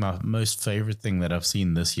I think my most favorite thing that I've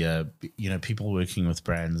seen this year. People working with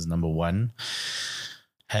brands. Number one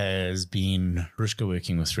has been Rushka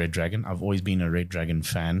working with Red Dragon. I've always been a Red Dragon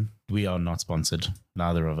fan. we are not sponsored.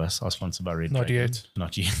 Neither of us are sponsored by Red Dragon.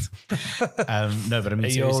 Not yet. No, but I mean,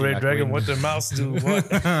 hey, yo, Red Dragon, what the mouse do? What?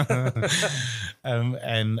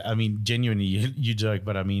 And I mean, genuinely, you joke,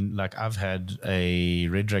 but I mean, like, I've had a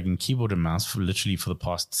Red Dragon keyboard and mouse for the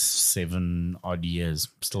past 7 odd years,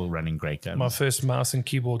 still running great guns. My first mouse and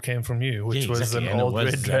keyboard came from you, which was an old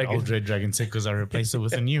Red Dragon. Old Red Dragon set because I replaced it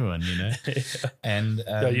with a new one, you know. And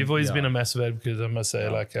you've always been a massive advocate, I must say.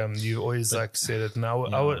 Like, you always said it. Now,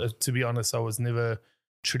 I would, to be honest, I was never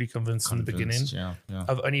truly convinced in the beginning.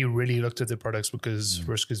 I've only really looked at the products because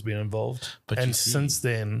Risk has been involved. And since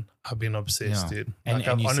then, I've been obsessed, dude. Like,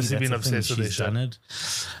 I've honestly been obsessed with this shit.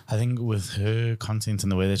 I think with her content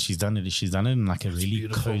and the way that she's done it in like a really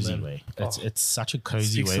cozy way. It's such a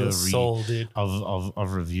cozy way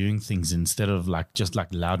of reviewing things instead of like just like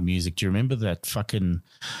loud music. Do you remember that fucking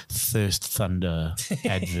Thirst Thunder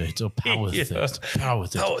advert or Power Thirst? Power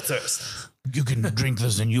Thirst. You can drink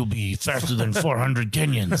this and you'll be faster than 400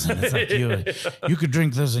 Kenyans. And it's like you could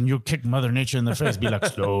drink this and you'll kick Mother Nature in the face. Be like,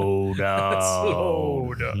 slow down.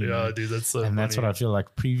 Slow down. Yeah, dude, that's so And funny. that's what I feel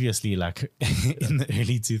like previously, like in the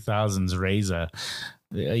early 2000s, Razer,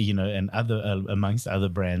 you know, and other amongst other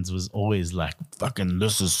brands was always like, fucking,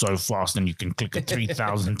 this is so fast and you can click it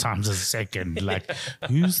 3,000 times a second. Like,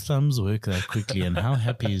 whose thumbs work that quickly and how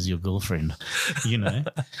happy is your girlfriend? You know?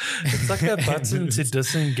 It's like a button to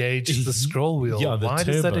disengage the scroll wheel. Yeah, why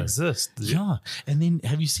turbo. does that exist? Yeah. And then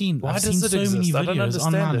have you seen, why I've does seen it so exist? many videos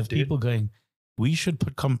online of dude. people going, we should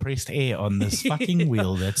put compressed air on this fucking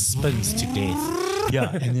wheel that spins to death. Yeah.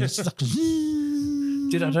 And it's just like,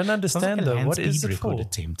 dude, I don't understand though. What is it for?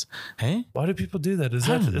 Attempt. Hey? Why do people do that? Is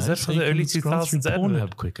that for the early 2000s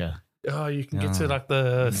advert? Quicker. Oh, you can get to like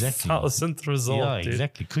the 1000th result. Yeah, dude.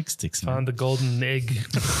 exactly. Quick sticks. Found the golden egg.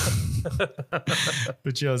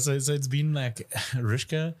 But yeah, so it's been like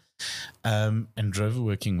Rishka and Drover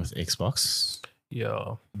working with Xbox.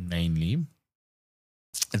 Yeah. Mainly.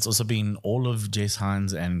 It's also been all of Jess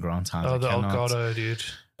Hines and Grant Hines. Oh, the Elgato, dude.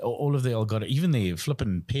 All of the Elgato, even their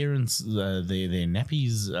flipping parents, their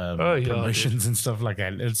nappies, promotions and stuff like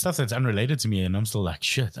that. It's stuff that's unrelated to me, and I'm still like,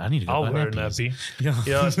 shit, I need to go I'll buy wear a nappies. nappy.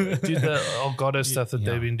 Yeah, dude, the Elgato stuff that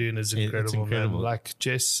they've been doing is incredible, it's incredible. man. Like,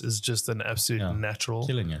 Jess is just an absolute natural.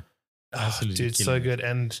 Killing it. Dude, so good.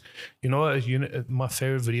 And you know what? My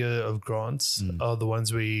favorite video of Grant's are the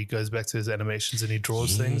ones where he goes back to his animations and he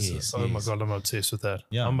draws things. Oh my God, I'm obsessed with that.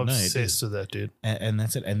 Yeah, I'm obsessed with that, dude. And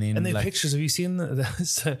that's it. And then their pictures, have you seen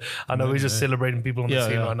that? I know we're just celebrating people on the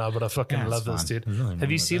scene right now, but I fucking love this, dude.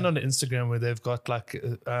 Have you seen on Instagram where they've got like,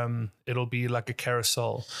 it'll be like a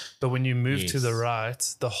carousel, but when you move to the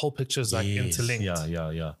right, the whole picture is like interlinked.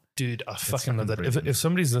 Yeah. Dude, I fucking love that. If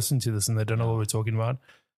somebody's listening to this and they don't know what we're talking about,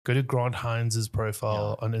 go to Grant Hines'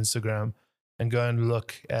 profile on Instagram and go and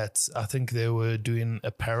look at, I think they were doing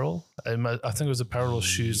apparel. I think it was apparel or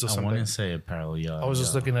shoes or something. I want to say apparel, yeah. I was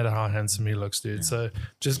just looking at how handsome he looks, dude. Yeah. So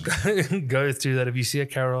just go through that. If you see a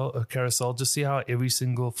carousel, just see how every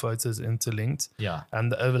single photo is interlinked. Yeah.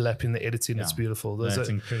 And the overlapping, the editing, it's beautiful. That's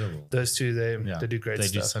incredible. Those two, they do great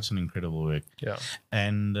stuff. They do such an incredible work. Yeah.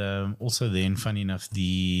 And also then, funny enough,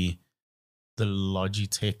 the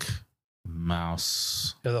Logitech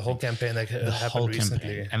mouse, the whole campaign that happened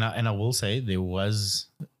recently, and I will say there was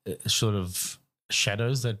sort of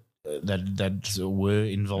shadows that were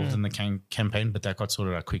involved in the campaign, but that got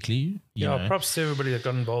sorted out quickly. You know. Props to everybody that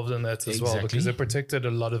got involved in that as well, because they protected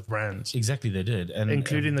a lot of brands. Exactly, they did, and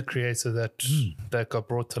including the creator that got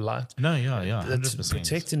brought to light. No, yeah, that's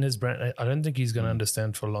protecting his brand. I don't think he's going to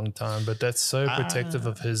understand for a long time, but that's so protective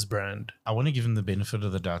of his brand. I want to give him the benefit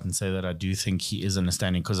of the doubt and say that I do think he is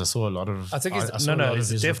understanding, because I saw a lot of. I think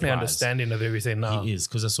he's definitely understanding of everything now. He is,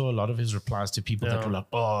 because I saw a lot of his replies to people that were like,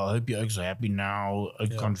 "Oh, I hope your eggs are happy now. I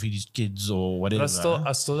can't feed his kids or whatever." But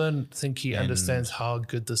I still don't think he understands how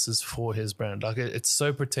good this is for his brand. Like, it's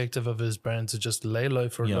so protective of his brand to just lay low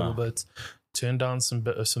for a little bit, turn down some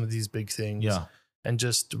of these big things, and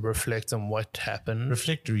just reflect on what happened.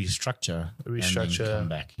 Reflect, restructure, come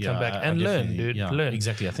back, and learn, dude. Learn.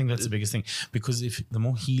 Exactly. I think that's the biggest thing, because if the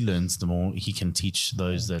more he learns, the more he can teach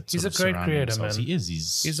those that. He's a great creator, man. He is.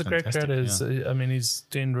 He's a great creator. Yeah. I mean, he's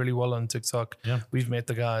doing really well on TikTok. Yeah. We've met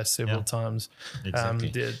the guy several times. Exactly.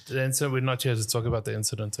 The incident, we're not here to talk about the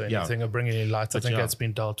incident or anything or bring any light. I think that's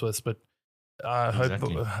been dealt with, but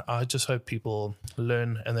I just hope people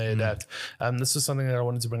learn and they adapt. This is something that I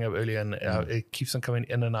wanted to bring up earlier, and it keeps on coming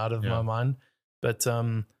in and out of my mind. But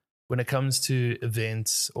when it comes to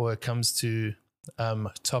events, or it comes to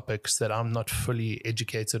topics that I'm not fully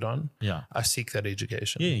educated on, I seek that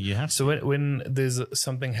education. Yeah, you have. So when there's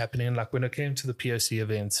something happening, like when it came to the POC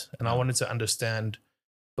event, and I wanted to understand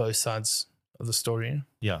both sides of the story,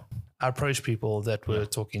 Yeah. I approached people that were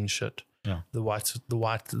talking shit. Yeah. The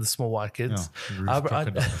small white kids. Yeah.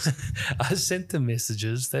 I sent them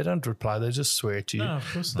messages. They don't reply. They just swear at you. No,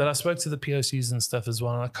 of course not. But I spoke to the POCs and stuff as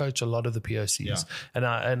well. And I coach a lot of the POCs, and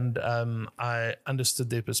I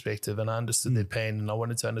understood their perspective and I understood their pain, and I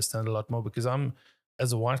wanted to understand a lot more because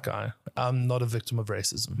as a white guy, I'm not a victim of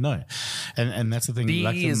racism. No, and that's the thing.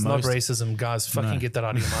 B is not racism, guys. Fucking get that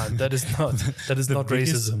out of your mind. That is not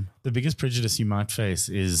racism. The biggest prejudice you might face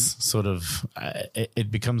is sort of it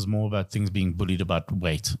becomes more about things being bullied about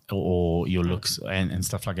weight or your looks and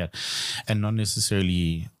stuff like that, and not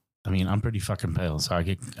necessarily. I mean, I'm pretty fucking pale, so I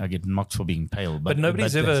get mocked for being pale. But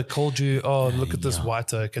nobody's ever called you, oh, look at this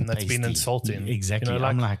white oak, and that's been insulting. Exactly.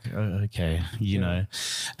 I'm like, oh, okay, you know.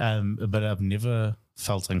 But I've never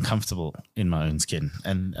felt uncomfortable in my own skin,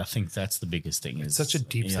 and I think that's the biggest thing. It's such a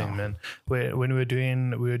deep thing, man. When we were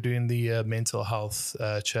doing the mental health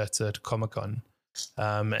chat at Comic-Con,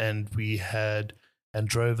 and we had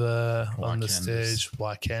Androva on the stage,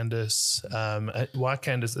 White Candace. White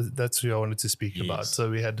Candace, that's who I wanted to speak about. So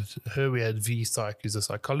we had her, we had V Psych, who's a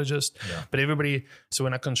psychologist. But everybody, so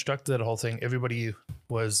when I constructed that whole thing, everybody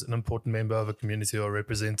was an important member of a community or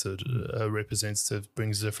represented. A representative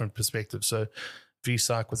brings a different perspective. So V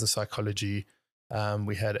Psych was a psychology.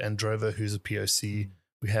 We had Androva, who's a POC.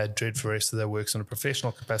 We had Dread Forrester that works in a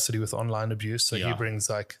professional capacity with online abuse. So he brings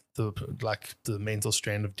the mental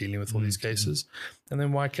strain of dealing with all these cases. And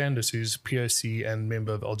then White Candace, who's POC and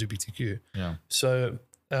member of LGBTQ. Yeah. So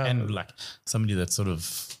and like somebody that sort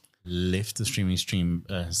of left the streaming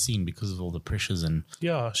scene because of all the pressures and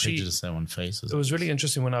prejudice that one faces. It was really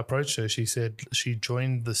interesting when I approached her. She said she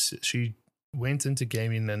she went into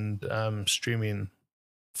gaming and streaming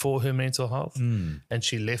for her mental health, and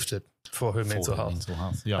she left it for her mental health.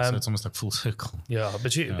 Yeah, so it's almost like full circle. Yeah,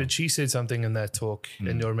 but she said something in that talk,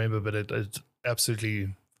 and you'll remember, but it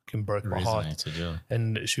absolutely broke my heart. Yeah.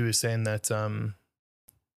 And she was saying that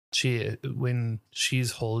when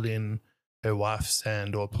she's holding her wife's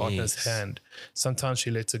hand or partner's hand, sometimes she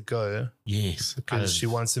lets it go. Yes. Because she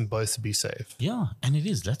wants them both to be safe. Yeah, and it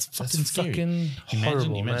is. That's fucking scary.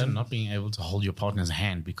 Horrible, imagine not being able to hold your partner's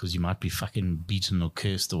hand because you might be fucking beaten or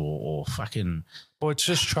cursed or fucking... Or it's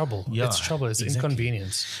just trouble. Yeah, it's trouble. It's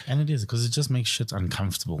inconvenience. And it is, because it just makes shit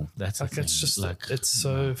uncomfortable. That's like, it's just like, it's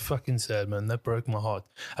so fucking sad, man. That broke my heart.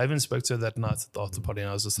 I even spoke to her that night at the after party,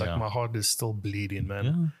 and I was just like, my heart is still bleeding,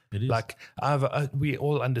 man. Yeah, it is. Like, we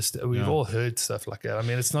all understand, we've all heard stuff like that. I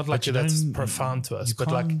mean, it's not like that's profound to us,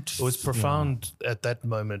 but like, it was profound at that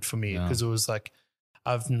moment for me, because it was like,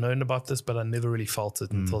 I've known about this, but I never really felt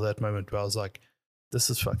it until that moment where I was like, this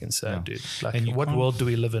is fucking sad, dude. Like, what world do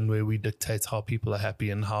we live in where we dictate how people are happy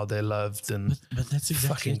and how they're loved? And but that's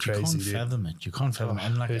exactly fucking crazy. You can't fathom it. You can't fathom it.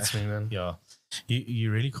 And like, hurts me, man. Yeah, you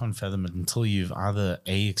really can't fathom it until you've either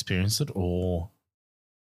experienced it or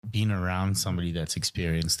been around somebody that's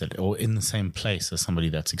experienced it, or in the same place as somebody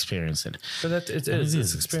that's experienced it. But it's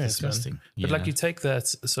experience, man. But like, you take that.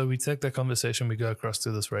 So we take that conversation, we go across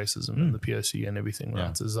to this racism and the POC and everything.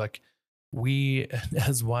 Right? It's like, we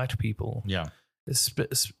as white people. Yeah.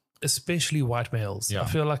 Especially white males. I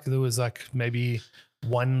feel like there was like maybe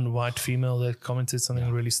one white female that commented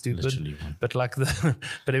something really stupid, but like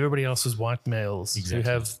but everybody else was white males who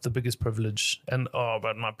have the biggest privilege. And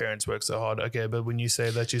but my parents work so hard. Okay, but when you say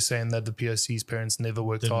that, you're saying that the POC's parents never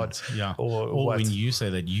worked hard. Yeah. Or when you say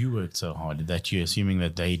that you worked so hard, that you're assuming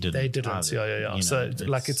that they didn't. They didn't. Either. Yeah. So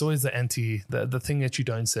like, it's always the the thing that you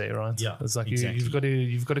don't say, right? Yeah. It's like, you've got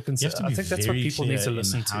to consider. I think that's what people need to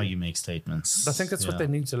listen to. How you make statements. I think that's what they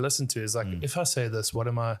need to listen to. Is like, if I say this, what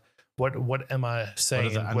am I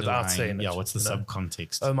saying without saying it? Yeah, what's the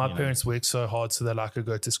subcontext? Oh, my parents worked so hard so that I could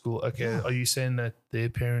go to school. Okay, are you saying that their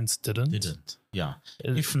parents didn't? Yeah.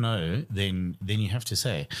 If no, then you have to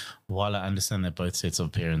say, while I understand that both sets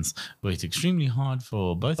of parents worked extremely hard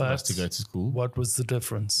for both of us to go to school. What was the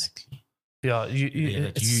difference? Exactly. Yeah,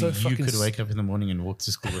 you could wake up in the morning and walk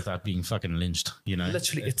to school without being fucking lynched, you know?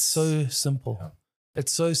 Literally, it's so simple. Yeah.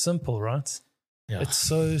 It's so simple, right? Yeah. It's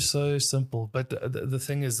so simple. But the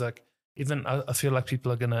thing is, like, even I feel like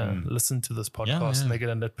people are going to listen to this podcast and they're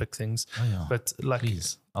going to nitpick things. Oh, yeah. But like,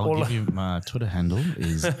 please, I'll give you my Twitter handle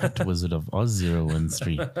is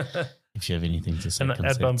 @WizardofOz013. If you have anything to say, and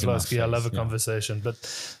at Bumflasky, I love a conversation. But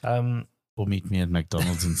Or meet me at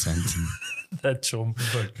McDonald's in Santon. That charm.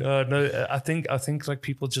 No, I think like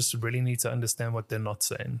people just really need to understand what they're not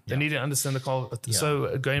saying. They need to understand the call.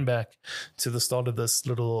 So going back to the start of this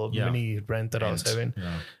little mini rant that I was having,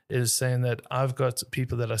 is saying that I've got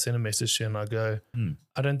people that I send a message to and I go,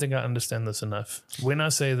 I don't think I understand this enough. When I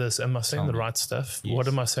say this, am I saying the right stuff? Yes. What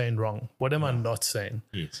am I saying wrong? What am I not saying?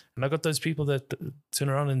 Yes. And I got those people that turn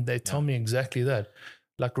around and they tell me exactly that.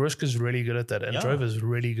 Like Rushka's really good at that, and Drover's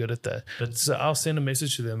really good at that. But so I'll send a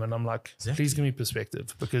message to them, and I'm like, please give me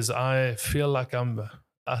perspective, because I feel like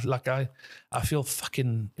I feel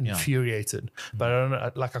fucking infuriated, but I don't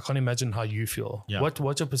know, like I can't imagine how you feel.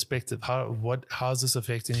 What's your perspective? How's this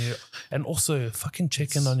affecting you? And also fucking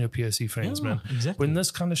check in on your POC friends, man. Exactly. When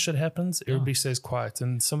this kind of shit happens, everybody stays quiet,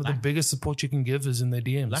 and some of the biggest support you can give is in their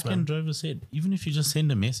DMs. Like Drover said, even if you just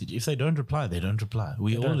send a message, if they don't reply, they don't reply.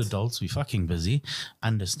 We're all adults. We're fucking busy.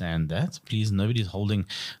 Understand that, please. Nobody's holding,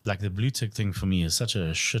 like the blue tick thing for me is such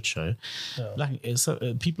a shit show. Like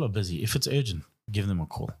people are busy. If it's urgent, give them a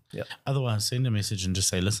call. Otherwise, send a message and just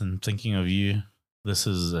say, listen, thinking of you. This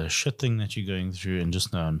is a shit thing that you're going through, and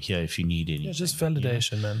just know I'm here if you need anything. Just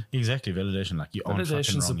validation, man. Exactly, validation. Like you aren't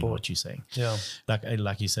fucking wrong in what you're saying.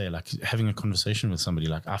 Like you say, like having a conversation with somebody.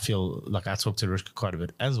 Like I feel like I talk to Rishka quite a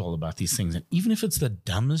bit as well about these things, and even if it's the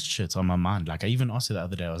dumbest shit on my mind, like I even asked her the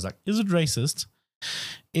other day, I was like, is it racist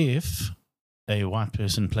if a white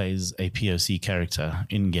person plays a POC character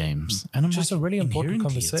in games? And I'm just like, a really important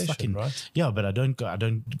conversation, right? Yeah, but I don't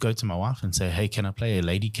go to my wife and say, hey, can I play a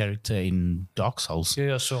lady character in Dark Souls?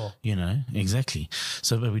 Yeah, sure. You know, exactly.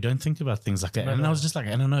 So, but we don't think about things like that. I was just like,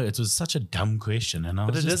 I don't know, it was such a dumb question. And I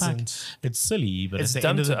was just like, it's silly, but it's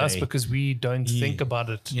dumb to us because we don't think about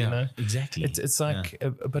it, you know? Exactly. It's like,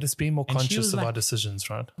 but it's being more conscious of our decisions,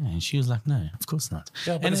 right? Yeah, and she was like, no, of course not.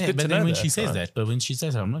 Yeah, but it's good to know then when that, she says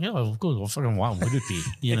that, I'm like, yeah, of course, well, fucking why would it be?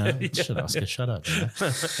 You know, should ask her, shut up. You know?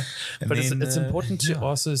 But it's important to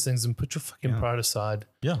ask those things and put your fucking pride aside.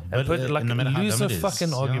 Yeah, and but no matter lose a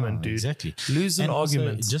fucking argument, dude. Exactly. Lose an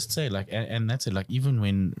argument. Just say like, and that's it. Like even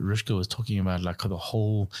when Rishka was talking about like the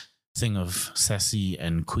whole thing of Sassy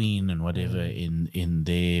and Queen and whatever in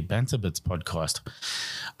their Banter Bits podcast,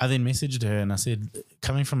 I then messaged her and I said,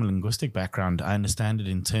 coming from a linguistic background, I understand it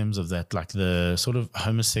in terms of that, like the sort of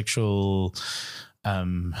homosexual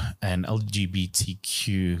and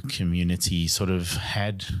LGBTQ community sort of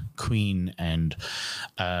had Queen and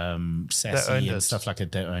Sassy and stuff like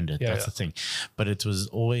that. They owned it. That's the thing. But it was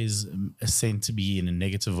always sent to be in a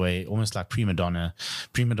negative way, almost like prima donna.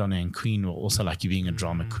 Prima donna and Queen were also like you being a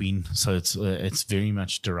drama queen. So it's very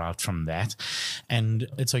much derived from that. And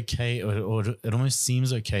it's okay, or it almost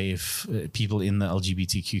seems okay if people in the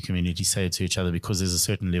LGBTQ community say it to each other because there's a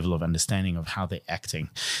certain level of understanding of how they're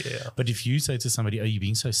acting. But if you say to somebody, oh, you're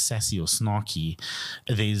being so sassy or snarky,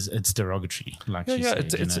 it's derogatory. Like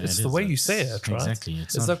it's the way you say it, right? Exactly.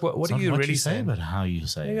 It's like what are you really saying? But how you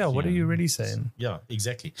say it. Yeah, what are you really saying? Yeah,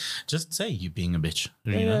 exactly. Just say you're being a bitch.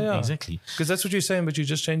 You know? Exactly. Because that's what you're saying, but you're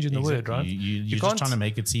just changing the word, right? You're just trying to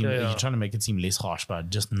make it seem. You're trying to make it seem less harsh by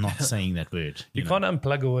just not saying that word. You can't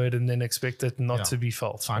unplug a word and then expect it not to be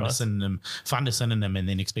felt. Find a synonym, and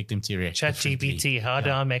then expect them to react. ChatGPT, how do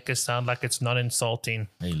I make it sound like it's not insulting?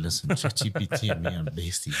 Hey, listen, ChatGPT and me are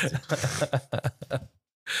besties.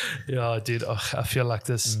 Yeah, dude. I feel like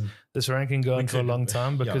this rank can go on for a long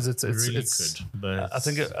time because it's but I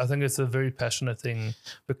think it's a very passionate thing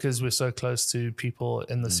because we're so close to people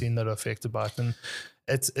in the scene that are affected by it, and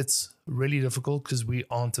it's really difficult because we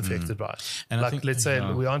aren't affected by it. And like, let's say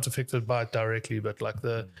we aren't affected by it directly, but like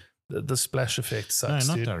the splash effect sucks.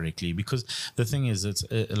 No, not directly, because the thing is, it's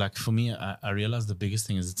like for me, I realize the biggest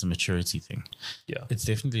thing is it's a maturity thing. Yeah, it's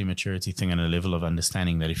definitely a maturity thing and a level of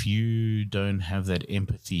understanding that if you don't have that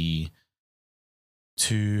empathy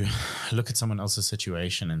to look at someone else's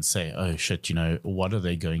situation and say, oh shit, you know, what are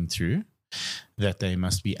they going through that they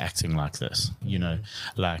must be acting like this? You know,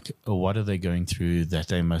 like what are they going through that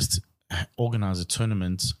they must organize a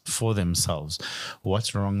tournament for themselves?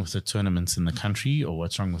 What's wrong with the tournaments in the country, or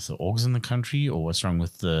what's wrong with the orgs in the country, or what's wrong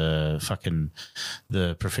with the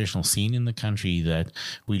professional scene in the country that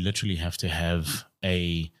we literally have to have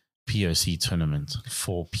a POC tournament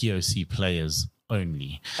for POC players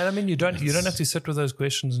only? And I mean, you don't have to sit with those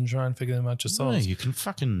questions and try and figure them out yourself. No, you can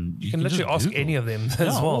literally ask Google any of them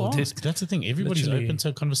as well. That's the thing. Everybody's open to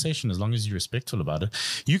a conversation as long as you're respectful about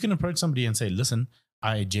it. You can approach somebody and say, listen,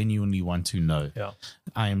 I genuinely want to know. Yeah.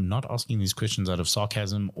 I am not asking these questions out of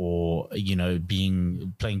sarcasm or,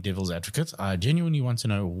 playing devil's advocate. I genuinely want to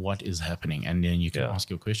know what is happening, and then you can ask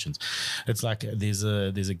your questions. It's like there's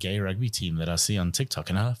a gay rugby team that I see on TikTok,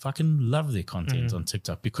 and I fucking love their content on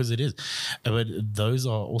TikTok because it is. But those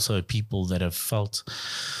are also people that have felt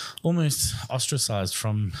almost ostracized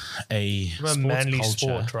from a sports manly culture.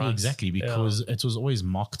 sport, right? Exactly, because it was always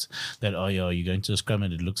mocked that, oh yeah, you're going to a scrum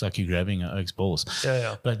and it looks like you're grabbing an oak's balls.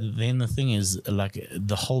 Yeah. But then the thing is, like,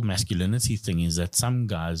 the whole masculinity thing is that some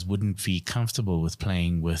guys wouldn't be comfortable with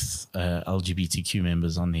playing with LGBTQ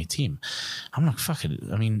members on their team. I'm like, fuck it.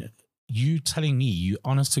 I mean, you telling me you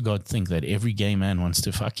honest to God think that every gay man wants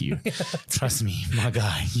to fuck you. Trust me, my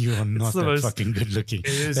guy, you are not that fucking good looking.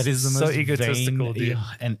 That is the most egotistical, vain, dude.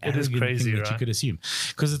 and it is crazy, thing that right? you could assume.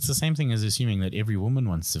 Because it's the same thing as assuming that every woman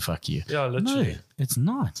wants to fuck you. Yeah, literally. No, it's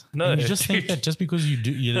not. No. And you just think that just because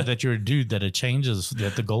that you're a dude, that it changes,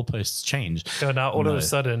 that the goalposts change. So now all of a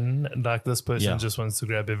sudden, like, this person just wants to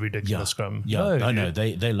grab every dick in the scrum. Yeah, no,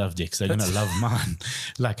 they love dicks. They're gonna love mine.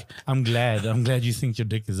 Like, I'm glad you think your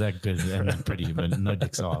dick is that good and pretty, but no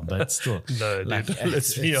dicks are. But still, no, like, dude,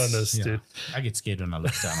 let's be honest, dude. I get scared when I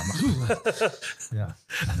look down. I'm like, yeah.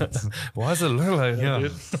 Why does it look like that,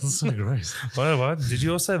 dude? That's so gross. What? Did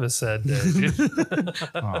you also have a sad day, dude?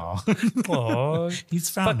 Oh, he's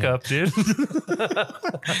frowning. Fuck up, dude.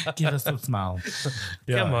 Give us a smile.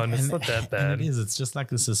 Come on, it's not that bad. And it is. It's just like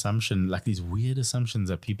this assumption, like these weird assumptions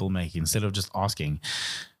that people make instead of just asking,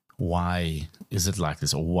 why is it like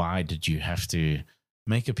this, or why did you have to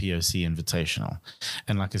make a POC invitational?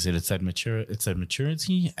 And like I said, it's that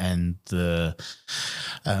maturity and the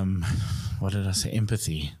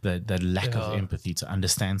empathy, that lack of empathy to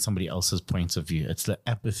understand somebody else's point of view. It's the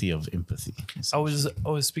apathy of empathy. I was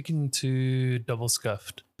speaking to Double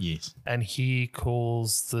Scuffed. Yes. And he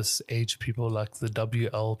calls this age people like the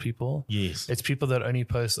WL people. Yes. It's people that only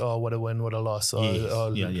post, oh, what a win, what a loss. Or,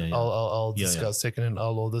 yes. I'll discuss second and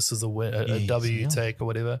or this is a win, a W take or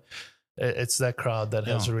whatever. It's that crowd that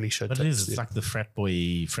has a really shit. But it is. It's like the frat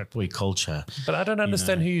boy culture. But I don't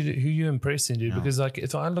understand who you impressing, dude. Because like,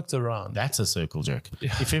 if I looked around, that's a circle jerk.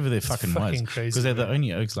 If ever there fucking was, because they're the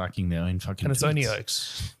only oaks liking their own fucking. And it's tweets. only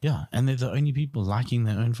oaks. Yeah, and they're the only people liking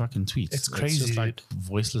their own fucking tweets. It's crazy, it's just like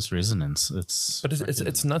voiceless resonance.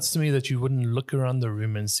 It's nuts to me that you wouldn't look around the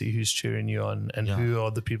room and see who's cheering you on and who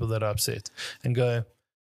are the people that are upset and go.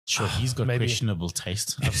 Sure, he's got questionable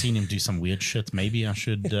taste. I've seen him do some weird shit. Maybe I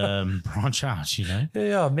should branch out,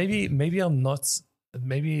 Yeah, maybe I'm not.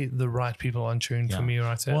 Maybe the right people aren't cheering for me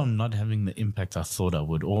right now. Or I'm not having the impact I thought I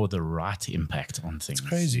would, or the right impact on things. It's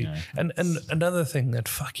crazy. And another thing that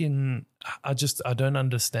fucking I don't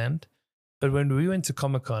understand. But when we went to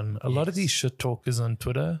Comic-Con, a lot of these shit talkers on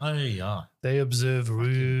Twitter, they observe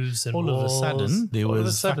roofs and all walls. Of a sudden, there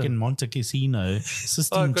was fucking Monte Cassino,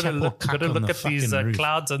 Sistine Chapel. Got to look at these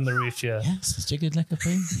clouds on the roof here. Yes, check it like a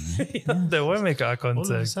painting. They won't make eye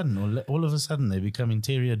contact. All of a sudden, they become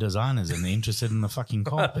interior designers and they're interested in the fucking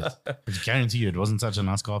carpet. I guarantee you, it wasn't such a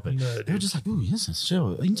nice carpet. No, they were just like, "Oh, yes, it's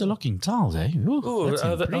sure interlocking tiles, eh?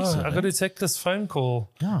 I got to take this phone call.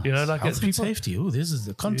 Yeah, like health and safety. Oh, this is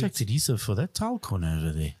the contact adhesive for that tile corner over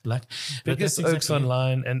there. Like biggest oaks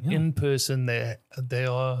online and in person. They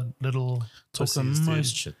are little talk the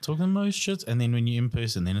most shit, and then when you're in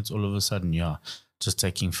person, then it's all of a sudden just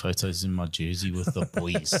taking photos in my jersey with the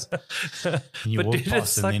boys. And you walk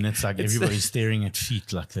past, and then it's like everybody's staring at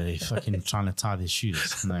feet like they're fucking trying to tie their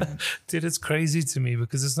shoes. No, dude, it's crazy to me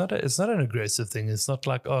because it's not an aggressive thing. It's not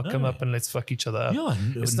like come up and let's fuck each other up.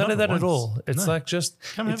 It's none of that at all. It's like just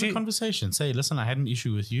come have a conversation. Say, listen, I had an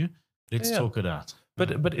issue with you. Let's talk it out.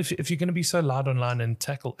 But if you're going to be so loud online and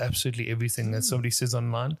tackle absolutely everything that somebody says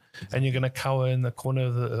online, and you're going to cower in the corner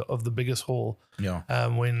of the biggest hall,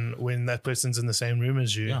 when that person's in the same room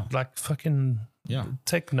as you, like fucking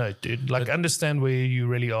take note, dude. Like understand where you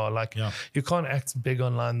really are. Like you can't act big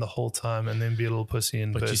online the whole time and then be a little pussy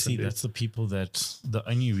in person. But you see, that's the people that the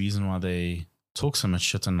only reason why they talk so much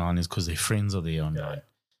shit online is because their friends are there online. Yeah.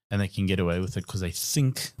 And they can get away with it because they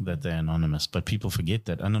think that they're anonymous. But people forget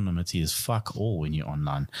that anonymity is fuck all when you're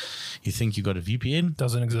online. You think you got a VPN?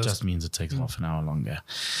 Doesn't exist. It just means it takes half an hour longer.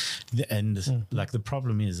 And like the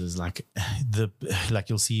problem is like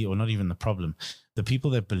you'll see, or not even the problem, the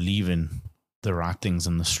people that believe in the right things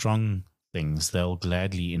and the strong things, they'll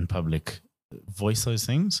gladly in public voice those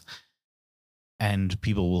things and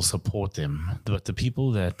people will support them. But the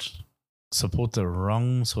people that support the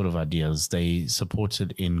wrong sort of ideas, they support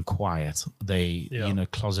it in quiet. They,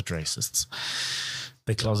 closet racists.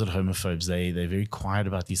 They closet homophobes. They're very quiet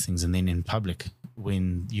about these things. And then in public,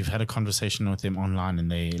 when you've had a conversation with them online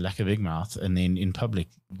and they lack a big mouth, and then in public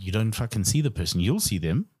you don't fucking see the person. You'll see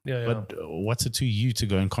them, but what's it to you to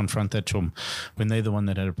go and confront that chum when they're the one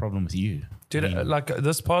that had a problem with you? Dude, like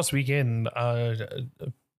this past weekend, I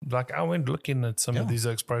went looking at some of these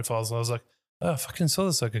Oaks profiles and I was like, oh, I fucking saw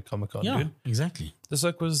this like at Comic-Con, dude. Exactly. This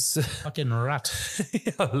like was fucking rat.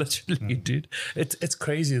 Yeah, literally, dude. It's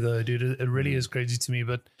crazy though, dude. It really is crazy to me.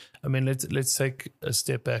 But I mean, let's take a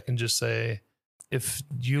step back and just say, if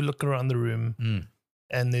you look around the room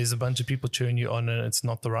and there's a bunch of people cheering you on and it's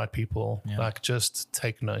not the right people, like just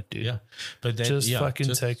take note, dude. Yeah, but just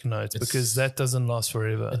fucking take note, because that doesn't last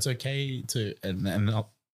forever. It's okay to, and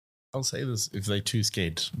I'll say this if they're too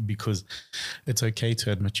scared, because it's okay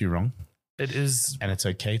to admit you're wrong. It is, and it's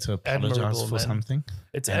okay to apologize for something.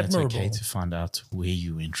 It's and admirable. It's okay to find out where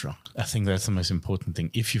you went wrong. I think that's the most important thing.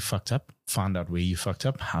 If you fucked up, find out where you fucked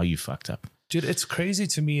up, how you fucked up. Dude, it's crazy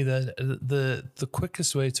to me that the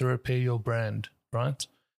quickest way to repair your brand, right,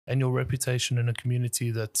 and your reputation in a community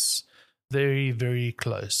that's very, very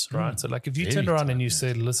close, right? So like if you turn around and you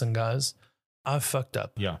say, listen, guys, I fucked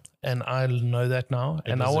up. Yeah. And I know that now.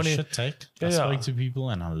 And I want to take. I spoke to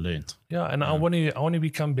people and I learned. Yeah. And I want to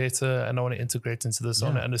become better, and I want to integrate into this. I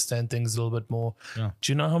want to understand things a little bit more. Yeah.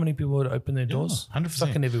 Do you know how many people would open their doors? 100%.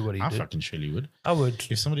 Fucking everybody. I fucking surely would. I would.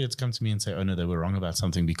 If somebody had come to me and say, oh no, they were wrong about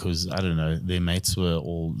something because, I don't know, their mates were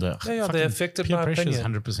all they're affected peer by pressure opinion.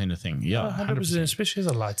 is 100% a thing. Yeah. 100%. Especially as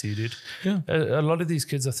a lie to you, dude. Yeah. A lot of these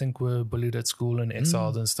kids, I think, were bullied at school and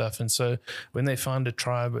exiled and stuff. And so when they find a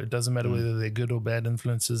tribe, it doesn't matter whether they're good or bad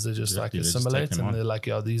influences. They just like assimilate, and they're like,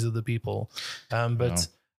 yeah, these are the people. But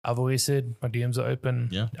I've always said my DMs are open.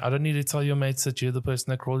 Yeah. I don't need to tell your mates that you're the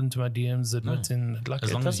person that crawled into my DMs admitting, like,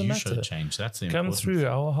 as long it doesn't as you matter. show change, that's the Come important through, thing.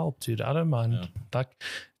 I will help, dude. I don't mind. Yeah. Like,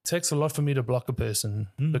 it takes a lot for me to block a person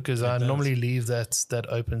because I normally leave that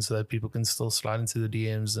open so that people can still slide into the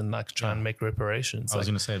DMs and like try and make reparations. I was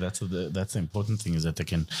going to say that's the important thing, is that they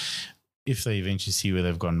can, if they eventually see where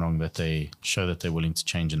they've gone wrong, that they show that they're willing to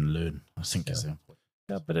change and learn. I think is important.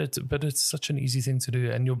 Yeah, but it's such an easy thing to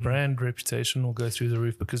do, and your brand reputation will go through the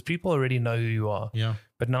roof because people already know who you are. Yeah.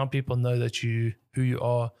 But now people know that who you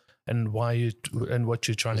are and why you and what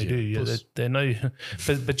you're trying to do. They know you,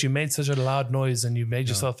 but you made such a loud noise and you made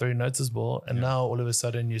yourself very noticeable, and now all of a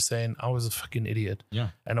sudden you're saying, I was a fucking idiot. Yeah.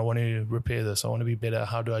 And I want to repair this. I want to be better.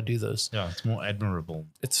 How do I do this? Yeah, it's more admirable.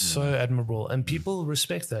 It's so admirable, and people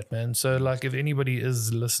respect that, man. So like, if anybody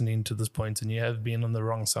is listening to this point and you have been on the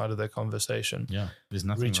wrong side of that conversation, there's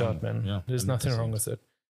nothing reach wrong. out, man. Yeah, there's nothing wrong with it.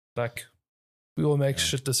 Like, we all make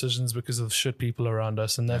shit decisions because of shit people around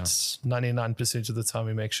us, and that's 99% of the time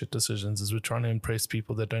we make shit decisions is we're trying to impress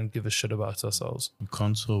people that don't give a shit about ourselves. You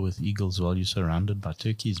can't soar with eagles while you're surrounded by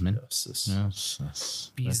turkeys, man.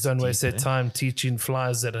 Yes. Bees don't waste their time teaching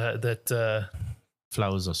flies that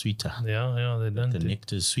flowers are sweeter. Yeah, they don't. The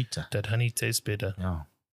nectar is sweeter. That honey tastes better.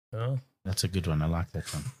 Yeah. That's a good one. I like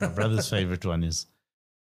that one. My brother's favorite one is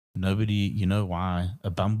you know why a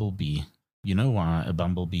bumblebee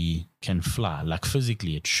can fly? Like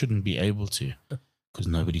physically, it shouldn't be able to, because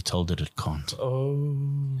nobody told it can't.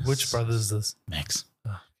 Oh, which brother is this? Max.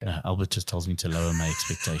 No, Albert just tells me to lower my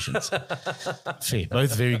expectations. Fair.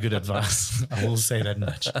 Both very good advice. I will say that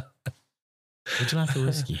much. Would you like a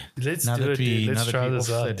whiskey? Let's do it, dude. Let's try this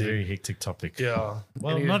out, that very hectic topic. Yeah.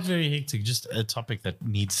 Well, not very hectic, just a topic that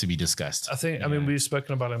needs to be discussed. I mean, we've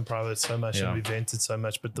spoken about it in private so much and we've vented so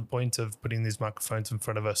much, but the point of putting these microphones in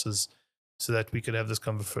front of us is so that we could have this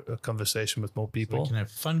conversation with more people. So we can have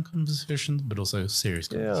fun conversations, but also serious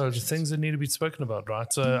conversations. Yeah, things that need to be spoken about,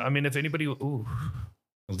 right? So, I mean, if anybody... Ooh,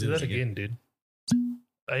 I'll do that again, dude.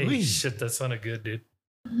 Hey, shit, that sounded good, dude.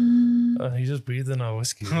 He just breathed in our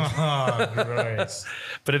whiskey. Oh, gross.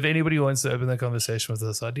 But if anybody wants to open that conversation with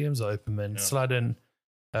us, our DMs are open, man. Slide in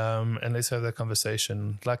and let's have that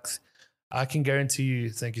conversation. Like, I can guarantee you,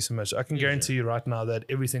 thank you so much. I can guarantee you right now that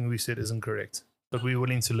everything we said isn't correct. But we're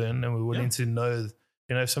willing to learn and we're willing to know,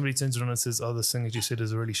 if somebody turns around and says, oh, this thing that you said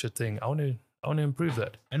is a really shit thing, I want to improve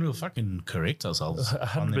that. And we'll fucking correct ourselves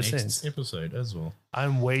 100%. On the next episode as well.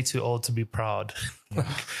 I'm way too old to be proud.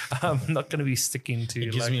 I'm not going to be sticking to...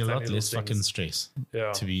 It gives me a lot less fucking stress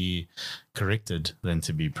to be corrected than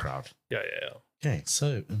to be proud. Yeah. Okay,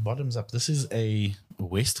 so bottoms up. This is a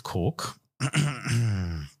West Cork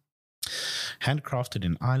handcrafted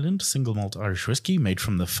in Ireland, single malt Irish whiskey made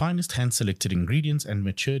from the finest hand-selected ingredients and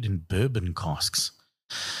matured in bourbon casks.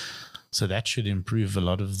 So that should improve a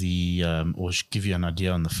lot of the, or should give you an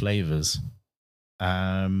idea on the flavors.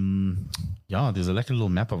 There's like a little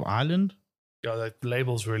map of Ireland. Yeah, that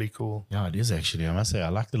label's really cool. Yeah, it is actually. I must say, I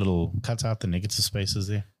like the little cut out the negative spaces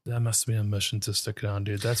there. That must be a mission to stick down,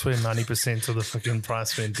 dude. That's where 90% of the fucking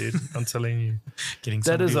price went, dude. I'm telling you. Getting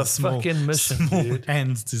that is a fucking mission, dude.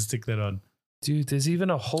 Hands to stick that on. Dude, there's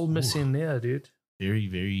even a hole missing there, dude. Very,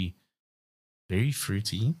 very, very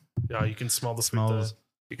fruity. Yeah, you can smell the smells.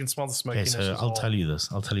 You can smell the smokiness. Okay, so I'll tell you this.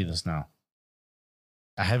 I'll tell you this now.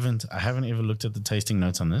 I haven't ever looked at the tasting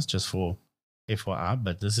notes on this, just for FYI,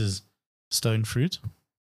 but this is stone fruit.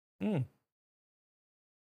 Mm.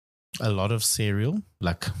 A lot of cereal,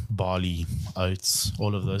 like barley, oats,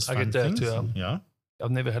 all of those. I get that things. too. Yeah.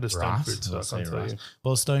 I've never had a stone fruit, so I can't tell you.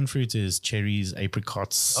 Well, stone fruit is cherries,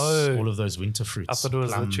 apricots, all of those winter fruits. I thought it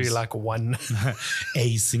was literally like one.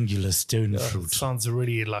 A singular stone fruit. It sounds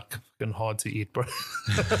really like fucking hard to eat, bro.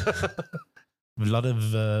 A lot of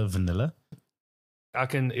vanilla.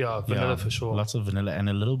 Vanilla for sure. Lots of vanilla and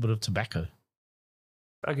a little bit of tobacco.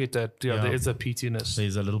 I get that. Yeah, there is a peatiness.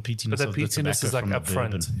 There's a little peatiness. But the peatiness is like up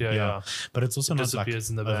front. Yeah. But it's also not like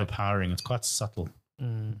overpowering. It's quite subtle.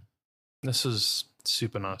 Mm. This is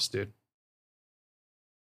super nice, dude.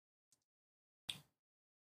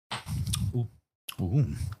 Ooh.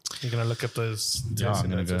 You're going to look up those. Yeah,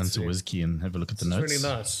 I'm going to go into whiskey and have a look at the notes. It's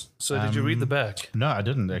really nice. So did you read the back? No, I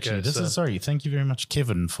didn't actually. Okay, Thank you very much,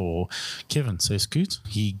 Kevin. So Scoot,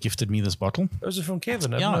 he gifted me this bottle. Was it from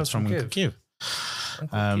Kevin? Yeah, it's from Uncle Kev.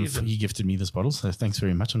 He gifted me this bottle, so thanks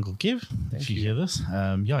very much, Uncle Kev. If you hear this,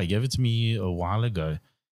 he gave it to me a while ago.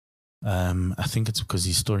 I think it's because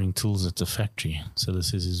he's storing tools at the factory, so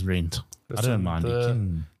this is his rent. I don't mind.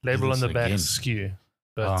 The label on the back skew,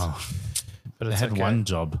 but they had one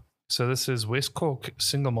job. So this is West Cork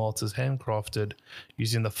single malt is handcrafted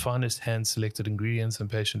using the finest hand-selected ingredients and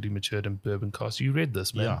patiently matured in bourbon cask. You read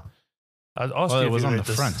this, man? Yeah. I asked you if it was you on read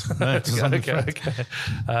the this. front. No, it was on the front.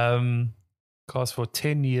 Okay. Cast for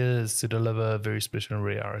 10 years to deliver very special and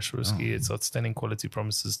rare Irish whiskey. Its outstanding quality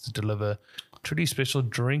promises to deliver truly special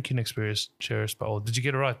drinking experience cherished by all. Did you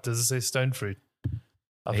get it right? Does it say stone fruit?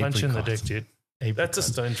 I'll punch in the deck, dude. That's a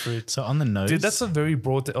stone fruit. So on the nose, dude, that's a very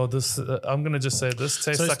broad. I'm gonna just say this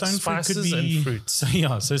tastes like spices and fruits.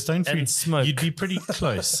 So stone fruit and smoke. You'd be pretty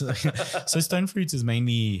close. So stone fruit is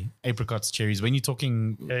mainly apricots, cherries. When you're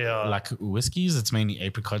talking like whiskeys, it's mainly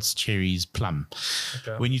apricots, cherries, plum.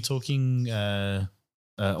 Okay. When you're talking, I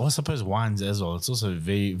suppose wines as well, it's also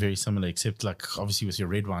very, very similar. Except like obviously with your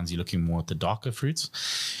red wines, you're looking more at the darker fruits.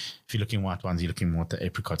 If you're looking white wines, you're looking more at the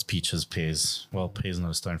apricots, peaches, pears. Well, pears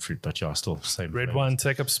not a stone fruit, but yeah, still same. Red wine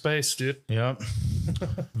take up space, dude. Yeah.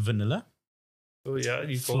 Vanilla. Oh yeah,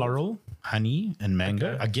 floral, honey, and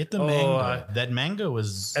mango. Okay. I get the mango. That mango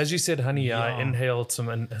was, as you said, honey. I inhaled some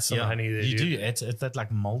honey there. You do. It's that like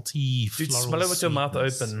multi. Dude, smell it with your mouth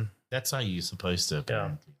open. That's how you're supposed to.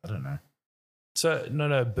 Apparently. Yeah. I don't know. So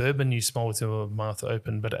no, bourbon you smell with your mouth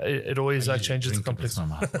open, but it always changes the complexion.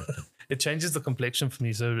 It changes the complexion for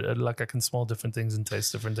me. So like I can smell different things and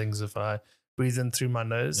taste different things if I breathe in through my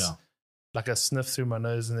nose. Yeah. Like I sniff through my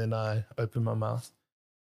nose and then I open my mouth.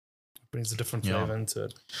 It brings a different flavor into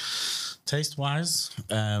it. Taste wise,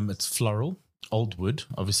 it's floral, old wood.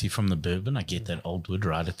 Obviously from the bourbon, I get that old wood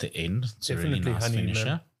right at the end. It's definitely a really nice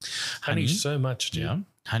finisher. Honey so much, dude. Yeah.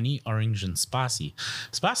 Honey, orange, and spicy.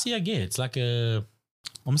 Spicy, I get. It's like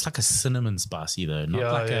almost like a cinnamon spicy though,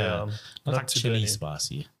 not like chili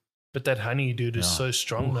spicy. But that honey, dude, is so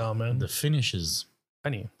strong now, man. The finish is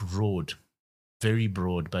honey, broad, very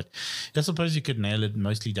broad. But I suppose you could nail it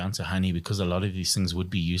mostly down to honey because a lot of these things would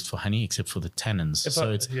be used for honey, except for the tannins.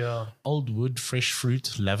 It's old wood, fresh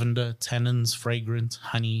fruit, lavender, tannins, fragrant,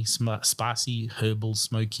 honey, spicy, herbal,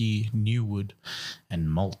 smoky, new wood, and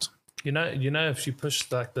malt. You know, if you push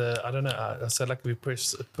like I said like if you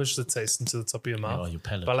push the taste into the top of your mouth, your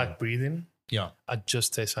palate, by like breathing, I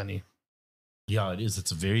just taste honey. Yeah, it is.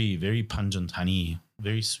 It's a very, very pungent honey,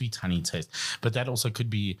 very sweet honey taste. But that also could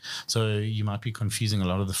be, so you might be confusing a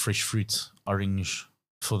lot of the fresh fruit orange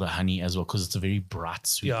for the honey as well because it's a very bright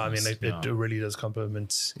sweetness. Yeah, I mean, it really does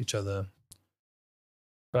complement each other.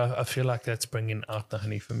 But I feel like that's bringing out the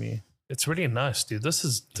honey for me. It's really nice, dude. This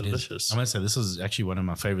is delicious. I'm going to say this is actually one of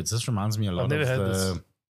my favorites. This reminds me a lot of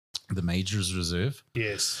the Major's Reserve.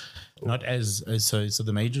 Yes. Not as, so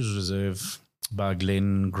the Major's Reserve by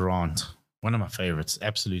Glen Grant. One of my favorites,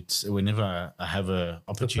 absolute. Whenever I have a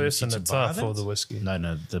opportunity to buy that, for the whiskey.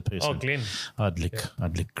 No, the person. Oh, Glen. I'd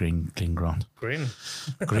lick Glen Grant. Green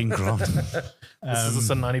Grant. This is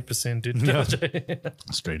a 90%, dude. Yeah.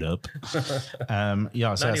 Straight up. So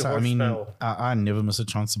I mean, I never miss a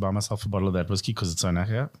chance to buy myself a bottle of that whiskey because it's so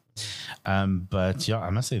knackered. But yeah, I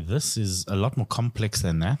must say this is a lot more complex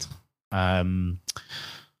than that.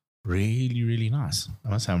 really, really nice. I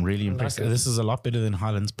must say, I'm really impressed. it. This is a lot better than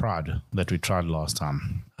Highlands Pride that we tried last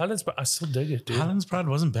time. Highlands, but I still dig it, dude. Highlands Pride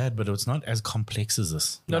wasn't bad, but it's not as complex as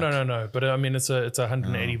this. No. But I mean, it's a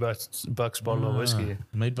 $180 bucks bottle of whiskey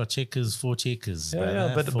made by Checkers for Checkers.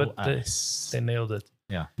 But they nailed it.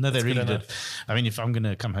 Yeah, no, they really did. I mean, if I'm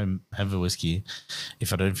gonna come home have a whiskey,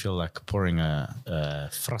 if I don't feel like pouring a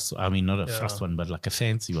frost, I mean not a frost one, but like a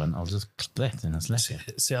fancy one, I'll just clip that and it's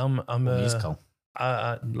lekker. See, I'm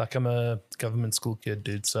a government school kid,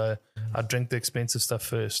 dude. So I drink the expensive stuff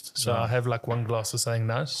first. So I have like one glass of something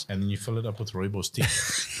nice, and then you fill it up with rooibos tea.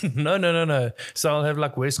 No. So I'll have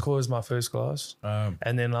like West Core as my first glass,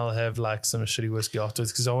 and then I'll have like some shitty whiskey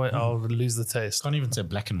afterwards because I'll lose the taste. Can't even say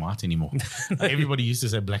black and white anymore. Everybody used to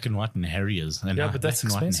say black and white and Harriers, and but that's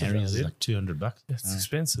black expensive. And Harriers is like $200. It's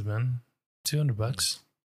expensive, man. $200,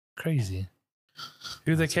 crazy.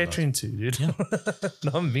 Who are they catering to, dude? Yeah.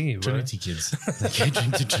 Not me, bro. Trinity kids. They're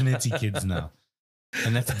catering to Trinity kids now.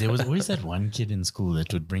 And there was always that one kid in school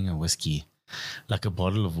that would bring a whiskey, like a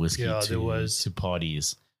bottle of whiskey to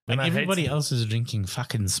parties. When everybody else is drinking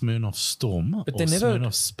fucking Smirnoff Storm or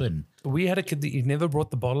Smirnoff Spin. We had a kid that he never brought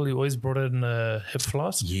the bottle. He always brought it in a hip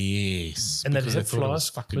flask. Yes. And that hip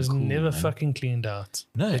flask was cool, never fucking cleaned out.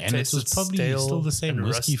 No, and it was probably still the same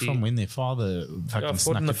whiskey from when their father fucking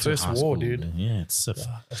snuck in the first war, dude. Yeah, it's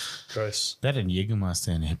gross. That and Jägermeister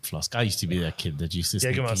in a hip flask. I used to be that kid that used to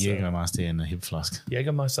sneak Jägermeister in a hip flask.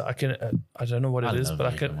 Jägermeister, I don't know what it is, but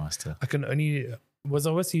I can only... Was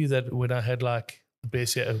I with you that when I had like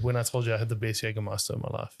when I told you I had the best Jägermeister in my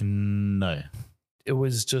life? No. It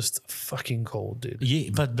was just fucking cold, dude.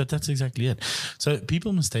 Yeah, but that's exactly it. So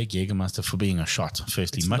people mistake Jägermeister for being a shot,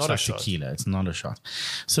 firstly. It's much like tequila. It's not a shot.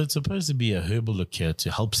 So it's supposed to be a herbal liqueur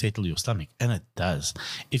to help settle your stomach. And it does.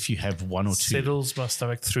 If you have one or two. Settles my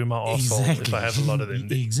stomach through my arsehole if I have a lot of them.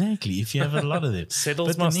 Dude. Exactly. If you have a lot of them.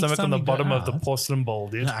 Settles my stomach on the bottom of the porcelain bowl,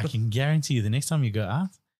 dude. No, I can guarantee you the next time you go out,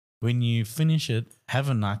 when you finish it,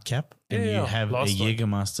 have a nightcap and you have a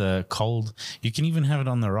Jägermeister cold. You can even have it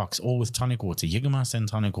on the rocks or with tonic water. Jägermeister and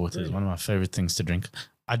tonic water is one of my favorite things to drink.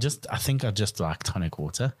 I think I just like tonic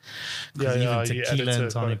water. Even tequila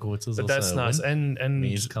and tonic water is also that's nice. And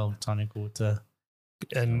mezcal tonic water.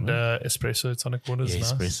 And espresso tonic water is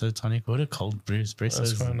nice. Espresso tonic water, cold brew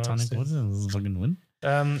espresso tonic water is fucking win.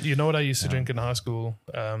 You know what I used to drink in high school?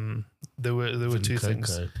 There were two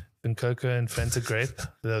things. And cocoa and Fanta grape.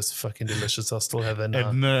 That was fucking delicious. I'll still have it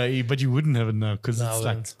now. No, but you wouldn't have it now because it's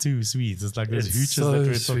like too sweet. It's like those hooches that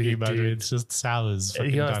we're talking about. Dude. It's just sours.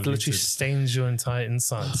 It literally stains your entire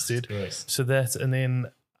insides, dude. So that, and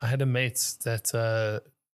then I had a mate that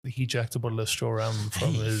he jacked a bottle of straw rum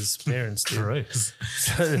from his parents, dude. Gross.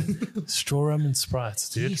 So, straw rum and Sprite,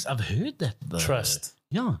 dude. Yes, I've heard that though. Trust.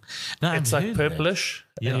 Yeah. No, it's like purplish,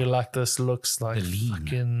 and you're like, this looks like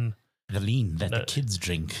fucking... The lean that the kids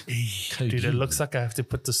drink. Dude, it looks like I have to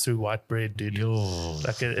put this through white bread, dude.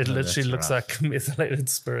 Like it literally looks like methylated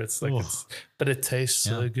spirits. Like but it tastes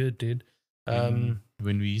so good, dude. When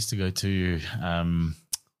we used to go to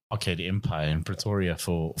Arcade Empire in Pretoria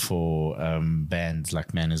for bands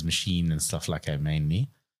like Manners Machine and stuff like that mainly.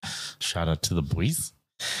 Shout out to the boys.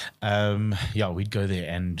 We'd go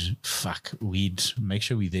there and we'd make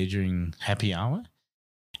sure we're there during happy hour.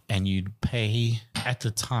 And you'd pay at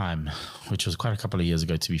the time, which was quite a couple of years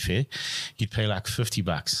ago, to be fair, you'd pay like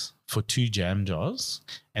 $50 for 2 jam jars,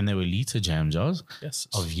 and they were liter jam jars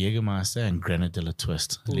of Jägermeister and Grenadilla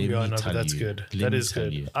Twist. That's good. That is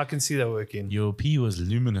good. I can see that working. Your pee was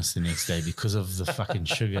luminous the next day because of the fucking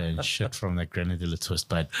sugar and shit from that Grenadilla Twist.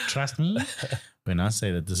 But trust me, when I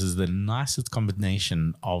say that this is the nicest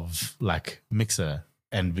combination of like mixer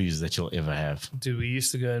and booze that you'll ever have. Dude, we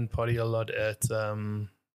used to go and party a lot at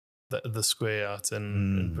the square out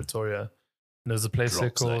in Pretoria. And there's a place there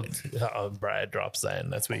called Drop Zone.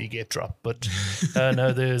 That's where you get dropped. But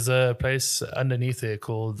no, there's a place underneath there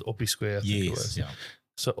called Oppie Square. I think it was. Yeah.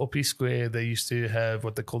 So Oppie Square, they used to have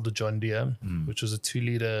what they called the John Deere, which was a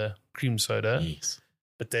 2-liter cream soda. Yes.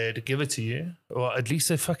 But they'd give it to you, or at least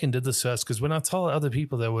they fucking did this to us. Because when I tell other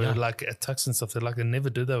people that were like at Tux and stuff, they're like, they never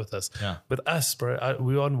did that with us. Yeah. With us, bro,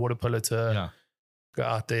 we were on water polo tour. Go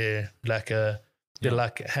out there, like they're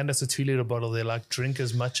like, hand us a 2-liter bottle. They're like, drink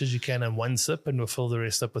as much as you can in one sip, and we'll fill the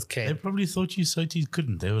rest up with cane. They probably thought you soties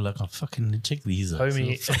couldn't. They were like, oh, fucking check these out.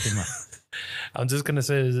 Homie, I'm just gonna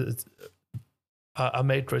say, I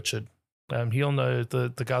mate Richard. He'll know,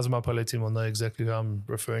 the guys on my polo team will know exactly who I'm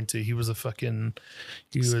referring to. He was a fucking,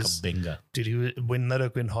 Skabenga. Dude, when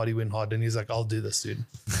Nadok went hard, and he's like, I'll do this, dude.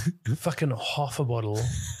 Fucking half a bottle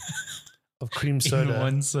of cream soda.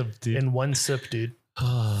 In one sip, dude.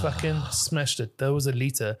 Fucking smashed it. That was a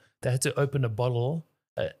liter. They had to open a bottle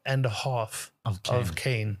and a half of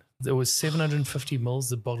cane. There was 750 mils.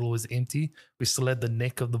 The bottle was empty. We still had the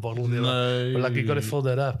neck of the bottle. We're like, you got to fill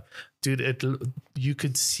that up, dude. You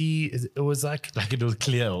could see it was like it was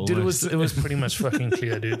clear. Almost. Dude, it was pretty much fucking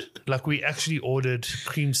clear, dude. Like we actually ordered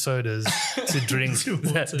cream sodas to drink. Dude,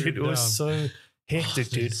 it was so hectic,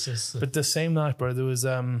 dude. But the same night, bro, there was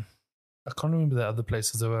I can't remember the other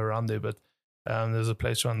places that were around there, but there was a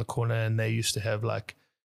place around the corner, and they used to have like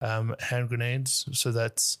hand grenades. So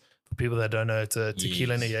that's, for people that don't know, it's a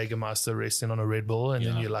tequila and a Jägermeister resting on a Red Bull, and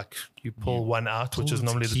then you pull one out, which is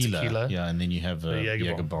normally the tequila. Yeah, and then you have a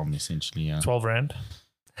Jäger bomb essentially. Yeah. 12 Rand.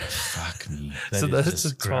 Fuck me. So that's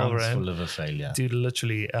a 12 Rand. Full of a failure. Dude,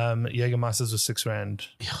 literally, Jägermeisters were 6 Rand.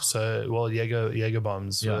 Yeah. So, Jäger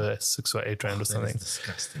bombs were 6 or 8 Rand or something. That's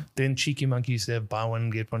disgusting. Then Cheeky Monkey used to have buy one,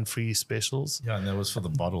 get one free specials. Yeah, and that was for the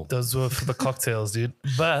bottle. Those were for the cocktails, dude.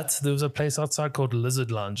 But there was a place outside called Lizard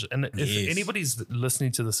Lounge. And if anybody's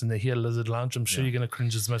listening to this and they hear Lizard Lounge, I'm sure you're going to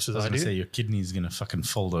cringe as much as I do. I was going to say, your kidney's going to fucking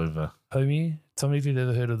fold over. Homie, tell me if you've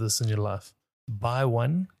ever heard of this in your life. Buy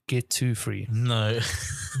one, get 2 free. No.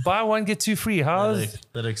 Buy one, get 2 free. How's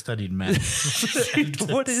that? I studied math. Dude,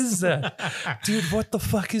 what is that? Dude, what the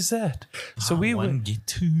fuck is that? So buy one, get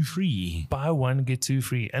 2 free. Buy one, get 2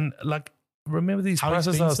 free. And like, remember these How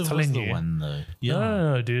prices I was telling you? The one though? Yeah.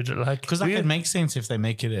 No, dude. Like, because it makes sense if they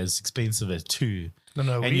make it as expensive as 2.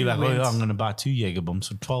 No, and you're like, I'm going to buy 2 Jäger bombs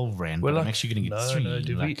for 12 Rand. But I'm actually going to get 3. No,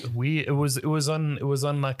 dude. Like, it was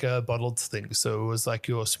on like a bottled thing. So it was like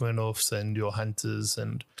your Smirnoffs and your Hunters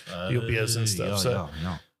and your beers and stuff.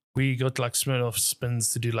 We got like Smirnoff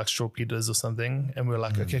spins to do like straw peters or something, and we were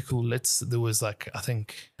like, okay, cool. There was like,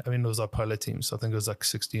 it was our polar team, so I think it was like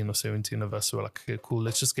 16 or 17 of us. So we're like, okay, cool.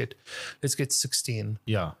 Let's get 16.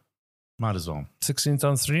 Yeah. Might as well. 16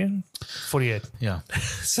 times 3? 48. Yeah.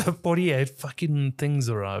 So 48 fucking things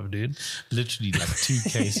arrived, dude. Literally like 2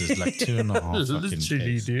 cases, like 2.5 fucking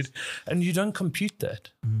cases. Dude. And you don't compute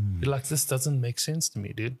that. You're like, this doesn't make sense to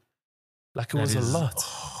me, dude. Like, it was a lot.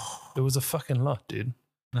 It was a fucking lot, dude.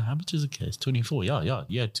 Now, how much is a case? 24.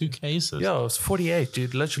 Yeah. 2 cases. Yeah, it was 48,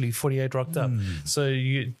 dude. Literally 48 rocked up. So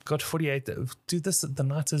you got 48. Dude, the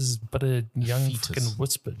night is but a young fucking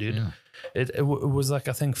whisper, dude. Yeah. It was like,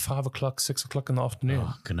 I think 5 o'clock, 6 o'clock in the afternoon.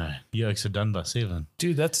 Oh, good night. Yolks are done by 7.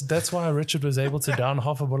 Dude, that's why Richard was able to down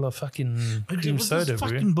half a bottle of fucking cream soda, bro.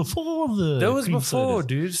 Fucking before the that was before, sodas.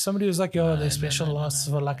 Dude. Somebody was like, yo, their special lasts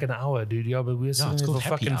for like an hour, dude. Yeah, but we were sitting there for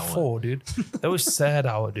fucking 4, dude. That was sad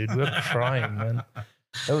hour, dude. We were crying, man.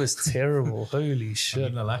 That was terrible. Holy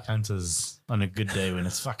shit. I like Hunters on a good day when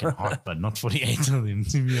it's fucking hot, but not 48 of them,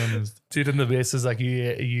 to be honest. Dude, and the best is like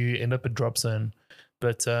you end up at Drop Zone.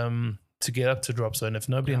 But to get up to Drop Zone, if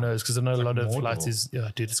nobody knows, because I know a lot of flights is,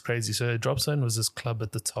 dude, it's crazy. So Drop Zone was this club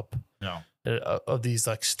at the top of these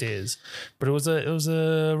like stairs. But it was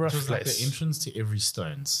a rough place. Like the entrance to every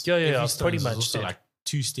Stones. Yeah, pretty much. Also like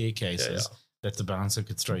 2 staircases that the bouncer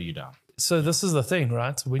could throw you down. So this is the thing,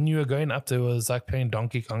 right? When you were going up there, it was like playing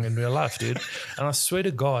Donkey Kong in real life, dude. And I swear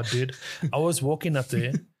to God, dude, I was walking up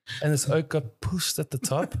there and this oak got pushed at the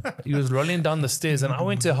top. He was rolling down the stairs and I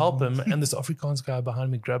went to help him. And this Afrikaans guy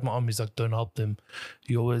behind me grabbed my arm. He's like, don't help them.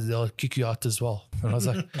 They'll kick you out as well. And I was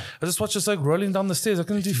like, I just watched this oak rolling down the stairs. I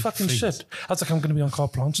couldn't do fucking shit. I was like, I'm going to be on car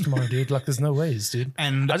planche tomorrow, dude. Like, there's no ways, dude.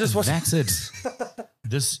 And I just watched. That's it.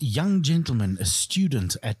 This young gentleman, a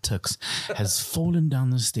student at Tux, has fallen down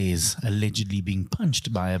the stairs, allegedly being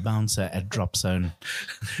punched by a bouncer at Drop Zone.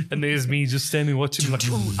 And there's me just standing watching like,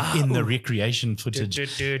 in the recreation footage.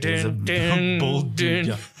 There's a bald dude.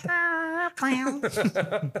 There's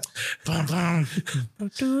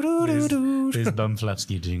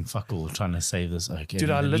Bumflapsky doing fuck all, trying to save this. Okay, dude,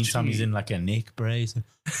 in the meantime, he's in like a neck brace.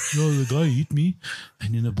 The guy hit me,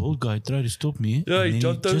 and then the bald guy tried to stop me. Yeah, he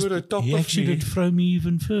jumped over the top of me. He actually did throw me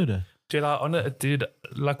even further. Dude,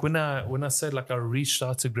 like when I said like I reached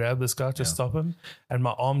out to grab this guy to stop him, and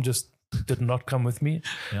my arm just did not come with me.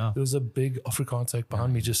 Yeah, there was a big Afrikaans oak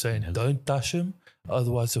behind me just saying, "Don't touch him,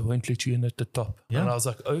 otherwise I won't let you in at the top." Yeah. And I was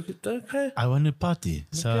like, okay. I want to party,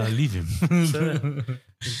 so I'll leave him. So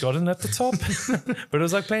he got in at the top. But it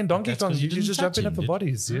was like playing Donkey Kong. You just jump in upper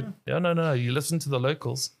bodies, dude. Yeah, no. You listen to the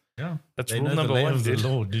locals. Yeah. That's rule number 1,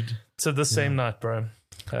 dude. So the same night, bro,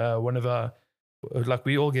 one of our, like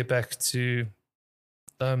we all get back to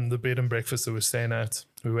the bed and breakfast that we're staying at.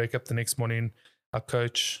 We wake up the next morning. Our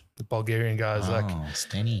coach, the Bulgarian guy, is like,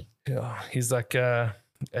 Steny. Yeah, he's like,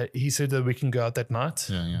 he said that we can go out that night,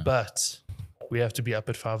 but we have to be up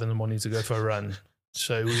at 5 a.m. to go for a run.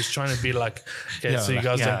 So we was trying to be like, okay, so you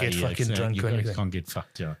guys don't get fucking drunk or anything. You can't get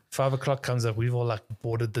fucked, 5 o'clock comes up, we've all like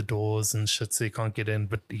boarded the doors and shit, so you can't get in,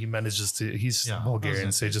 but he manages to, he's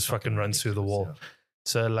Bulgarian, so he just fucking runs through the wall.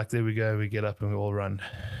 So like there we go. We get up and we all run,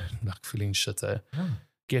 like feeling shit.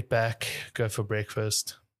 Get back, go for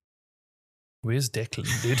breakfast. Where's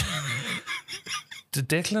Declan, dude? Did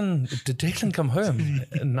Declan come home?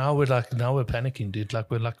 And now we're panicking, dude. Like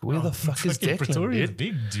we're like, where the fuck is Declan,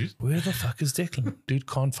 dude? Where the fuck is Declan? Dude,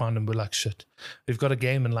 can't find him. We're like, shit. We've got a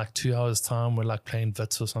game in like 2 hours time. We're like playing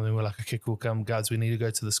Vits or something. We're like, okay, cool, come guys. We need to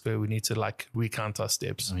go to the square. We need to like recount our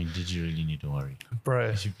steps. I mean, did you really need to worry,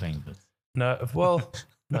 bro? Is you playing Vits? No, well.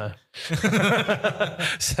 No.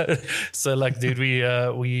 so like, dude,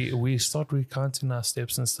 we start recounting our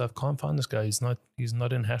steps and stuff. Can't find this guy. He's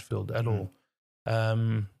not in Hatfield at all.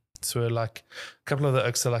 So we're like, a couple of the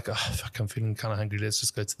oaks are like, oh fuck, I'm feeling kind of hungry. Let's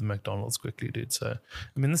just go to the McDonald's quickly, dude. So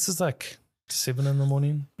I mean, this is like 7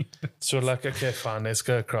 a.m. So we're like, okay, fine, let's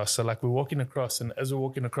go across. So like we're walking across, and as we're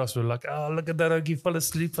walking across, we're like, oh, look at that oak, he fell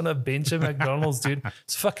asleep on a bench at McDonald's, dude.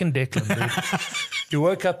 It's fucking Declan, dude. He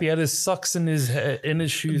woke up, he had his socks in his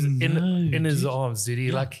shoes in his arms, dude.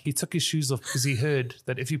 He took his shoes off because he heard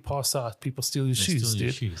that if you pass out, people steal your shoes,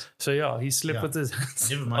 dude. So yeah, he slept with his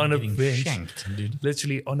hands on a bench, dude.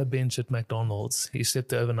 Literally on a bench at McDonald's. He slept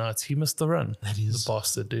there overnight. He missed the run. That is the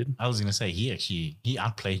bastard, dude. I was gonna say he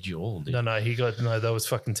outplayed you all, dude. No, that was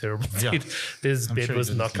fucking terrible. Dude. His bed was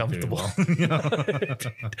not comfortable. Well.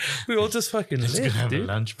 We all just fucking left, dude.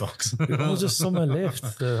 A lunchbox. We all just somewhere left,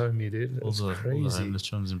 homie, dude. It was crazy. Let's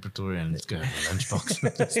try in Pretoria and let's go have a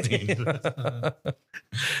lunchbox.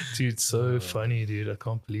 Dude, so funny, dude. I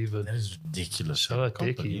can't believe it. That is ridiculous. Shout out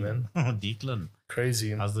Dickie, man. Oh, Declan.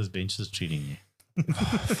 Crazy. How's those benches treating you? Oh,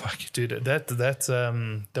 fuck, dude.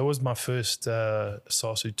 That was my first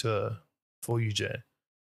Sasu tour for UJ.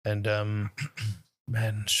 And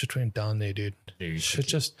man, shit went down there, dude. Shit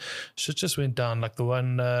just went down. Like the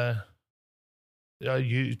one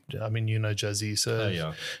you know Jazzy.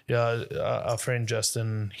 So our friend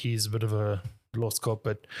Justin, he's a bit of a lost cop,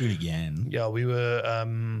 but again. Yeah, we were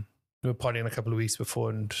partying a couple of weeks before,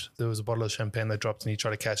 and there was a bottle of champagne that dropped, and he tried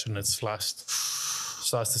to catch it, and it sliced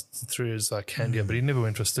through his like hand, but he never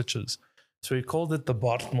went for stitches. So he called it the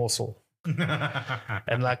Bart morsel.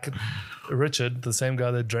 And like Richard, the same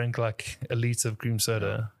guy that drank like a liter of cream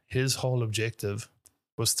soda, his whole objective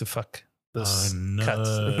was to fuck this cut,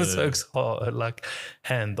 this oak's like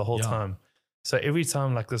hand the whole time. So every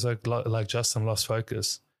time like this oak, like Justin lost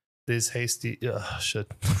focus, there's hasty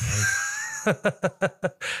shit.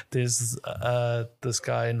 There's this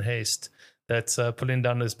guy in haste that's pulling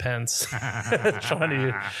down his pants, trying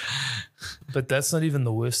to. But that's not even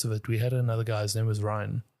the worst of it. We had another guy. His name was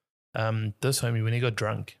Ryan. This homie, when he got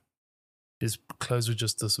drunk, his clothes would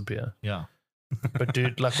just disappear. Yeah. But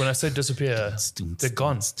dude, like when I say disappear, they're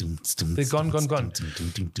gone. They're gone.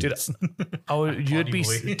 Dude,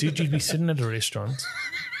 you'd be sitting at a restaurant.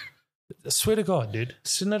 I swear to God, dude,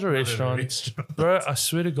 sitting at a restaurant, bro. I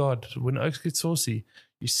swear to God, when oaks get saucy,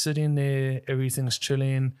 you sit in there, everything's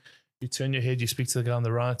chilling. You turn your head, you speak to the guy on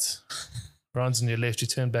the right. Ryan's on your left, you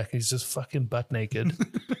turn back, and he's just fucking butt naked,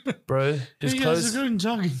 bro. His clothes, going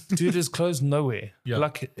jogging, dude. His clothes nowhere. Yeah.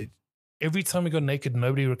 Like every time he got naked,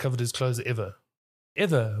 nobody recovered his clothes ever.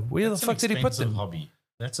 Where the fuck did he put them? Hobby.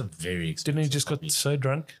 That's a very expensive. Didn't he just hobby. Got so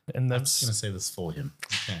drunk? And that's. I'm just gonna say this for him.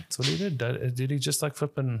 Okay. That's what he did. Did he just like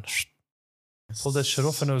flip and pull that shit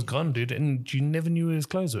off and it was gone, dude? And you never knew where his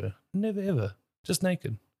clothes were. Never ever. Just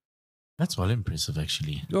naked. That's well impressive,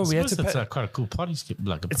 actually. Oh, we had to that's quite a cool party skip.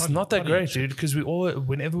 It's not that great, dude, because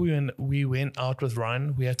whenever we went out with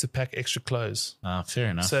Ryan, we had to pack extra clothes. Fair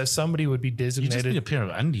enough. So somebody would be designated. You just need a pair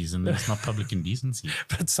of undies, and then it's not public indecency.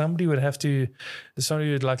 But somebody would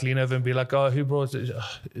like lean over and be like, "Oh, who brought it?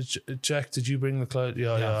 Jack, did you bring the clothes?"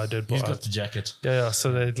 Yeah, I did. He's got the jacket. Yeah.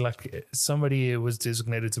 So they like somebody was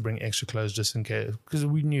designated to bring extra clothes just in case, because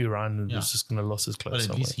we knew Ryan was just going to lose his clothes.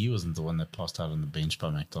 But at least he wasn't the one that passed out on the bench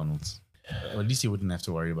by McDonald's. Or at least he wouldn't have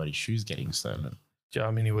to worry about his shoes getting stolen. Yeah,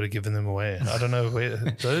 I mean, he would have given them away. I don't know where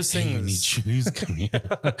those things. You need shoes coming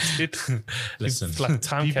out. Listen, like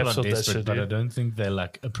time people capsule are desperate, shit, but I don't think they're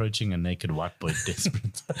like approaching a naked white boy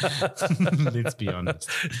desperate. Let's be honest.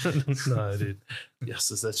 No, dude. Yes,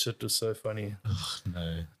 that shit was so funny. Oh,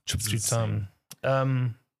 no, trip through time.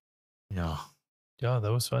 Yeah,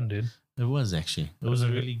 that was fun, dude. It was actually. It was a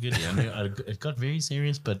really good year. It got very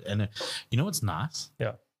serious, but you know what's nice?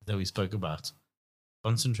 Yeah. That we spoke about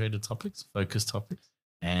concentrated topics, focused topics,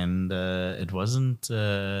 and it wasn't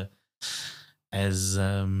as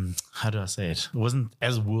how do I say it? It wasn't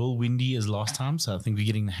as whirlwindy as last time. So I think we're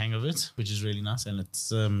getting the hang of it, which is really nice. And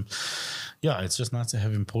it's it's just nice to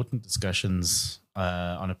have important discussions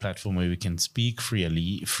on a platform where we can speak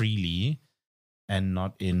freely, and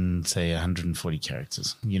not in, say, 140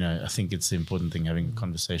 characters. I think it's the important thing, having a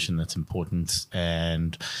conversation that's important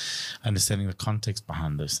and understanding the context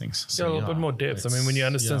behind those things. So, a little bit more depth. I mean, when you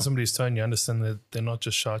understand somebody's tone, you understand that they're not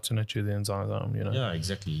just shouting at you the entire time, Yeah,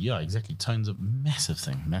 exactly. Tone's a massive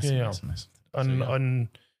thing. Massive. On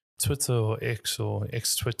Twitter or X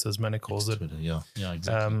Twitter, as Manny calls it. Twitter, yeah,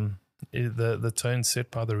 exactly. The tone's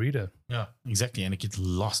set by the reader. Yeah, exactly. And it gets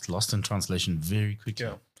lost in translation very quickly.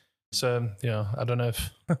 Yeah. So, I don't know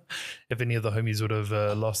if any of the homies would have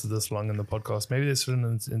lasted this long in the podcast. Maybe they slid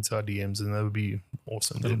into our DMs and that would be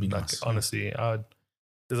awesome. That would be nice. Honestly,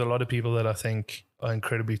 there's a lot of people that I think are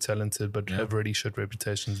incredibly talented but have really shit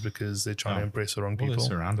reputations because they're trying to impress the wrong people. They're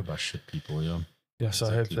surrounded by shit people, yeah. Yeah, so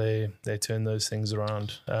exactly. I hope they turn those things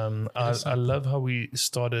around. I love how we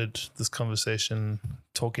started this conversation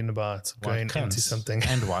talking about white going cunts. into something.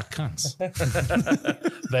 And white cunts.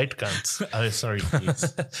 White cunts. Oh, sorry.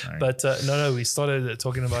 Yes. Sorry. But no, we started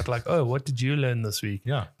talking about what did you learn this week?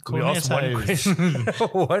 Yeah. We asked one question.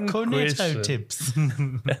 Cornetto tips.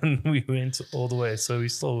 And we went all the way. So we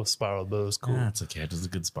still spiraled, but it was cool. That's okay. It was a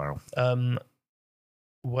good spiral.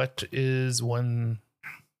 What is one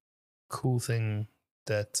cool thing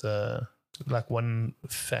that one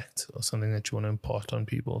fact or something that you want to impart on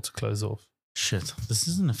people to close off? Shit, this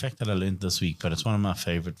isn't a fact that I learned this week, but it's one of my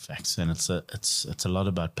favorite facts, and it's a lot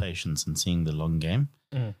about patience and seeing the long game.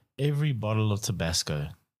 Every bottle of Tabasco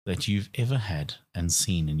that you've ever had and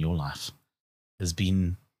seen in your life has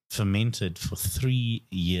been fermented for 3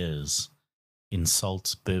 years in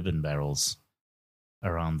salt bourbon barrels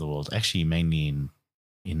around the world, actually mainly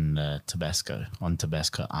in Tabasco, on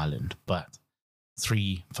Tabasco Island, but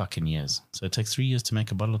 3 fucking years. So it takes 3 years to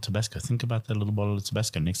make a bottle of Tabasco. Think about that little bottle of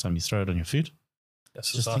Tabasco next time you throw it on your food.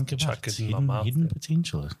 Just think about it. Hidden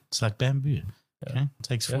potential. It's like bamboo. Okay? It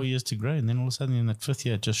takes 4 years to grow, and then all of a sudden in that 5th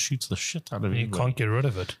year, it just shoots the shit out of you. You can't get rid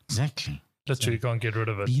of it. Exactly. Literally can't get rid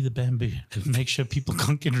of it. Be the bamboo. Make sure people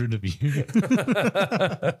can't get rid of you.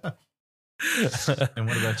 And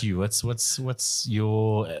what about you? What's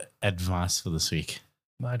your advice for this week?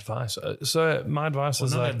 My advice. So my advice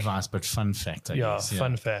is not advice, but fun fact. I guess.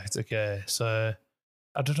 Fun fact. Okay, so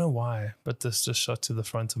I don't know why, but this just shot to the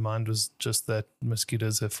front of mind was just that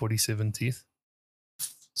mosquitoes have 47 teeth.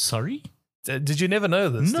 Sorry, did you never know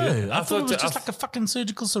this? No, dude? I thought it was just like a fucking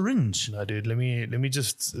surgical syringe. No, dude. Let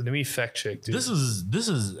me fact check. Dude. This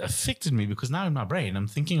has affected me because now in my brain I'm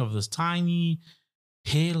thinking of this tiny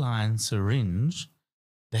hairline syringe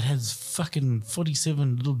that has fucking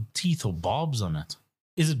 47 little teeth or barbs on it.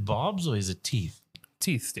 Is it barbs or is it teeth?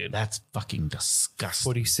 Teeth, dude. That's fucking disgusting.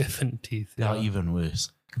 47 teeth. Yeah, even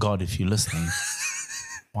worse. God, if you're listening,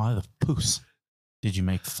 why the puss did you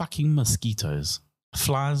make fucking mosquitoes?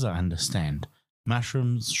 Flies, I understand.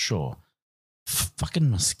 Mushrooms, sure. Fucking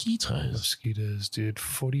mosquitoes. Mosquitoes, dude.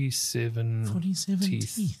 47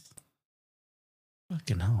 teeth.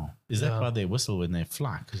 Fucking hell. Is that why they whistle when they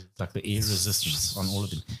fly? Because it's like the air resistance on all of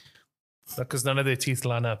them. Because none of their teeth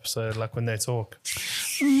line up. So like when they talk.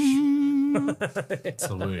 It's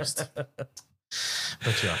the worst.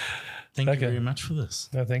 But yeah. Thank you very much for this.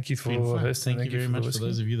 No, thank you for hosting. Thank you very much for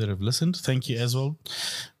those of you that have listened. Thank you as well,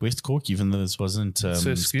 West Cork, even though this wasn't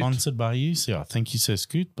sponsored by you. So yeah, thank you, Sir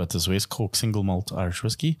Scoot. But this West Cork single malt Irish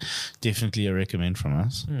whiskey, definitely a recommend from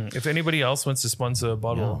us. If anybody else wants to sponsor a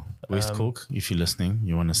bottle, West Cork, if you're listening,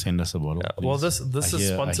 you want to send us a bottle. Well, this is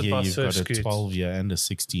sponsored by Sir Scoot. You've got a 12-year and a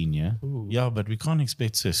 16-year. Yeah, but we can't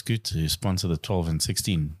expect Sir Scoot to sponsor the 12 and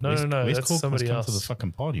 16. No, West that's Cork somebody else. To the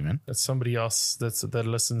fucking party, man. That's somebody else that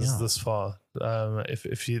listens this far.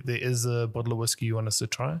 If there is a bottle of whiskey you want us to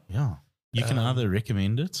try, you can either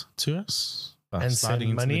recommend it to us by and sliding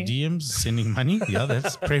into money. the DMs, sending money. Yeah,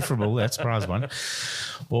 that's preferable. That's prize one.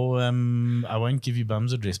 Or I won't give you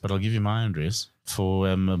Bum's address, but I'll give you my address for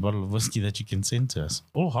a bottle of whiskey that you can send to us.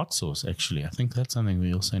 Or hot sauce, actually. I think that's something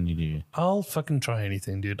we also need to do. I'll fucking try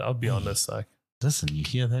anything, dude. I'll be honest. Like, listen, you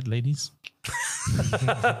hear that, ladies?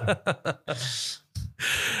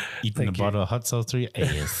 Eating a bottle of hot sauce 3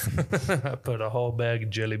 ass. I put a whole bag of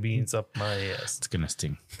jelly beans up my ass. It's gonna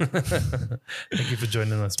sting. Thank you for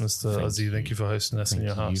joining us, Mr. Ozzy. Thank you for hosting us in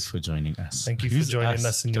your house. Thank you for joining us. Thank you for joining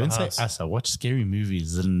us in your house. Don't say us. I watch scary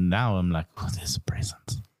movies and now I'm like, oh, there's a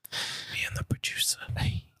present. Me and the producer.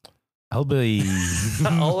 Hey. Albert.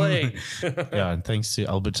 Yeah, and thanks to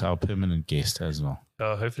Albert, our permanent guest as well.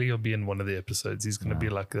 Hopefully he'll be in one of the episodes. He's going to be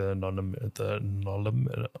like the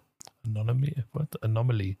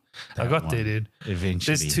anomaly. I got there, dude.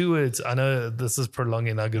 Eventually. There's 2 words. I know this is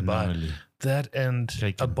prolonging our goodbye. Anomaly. That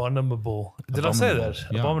and abominable. Did I say that?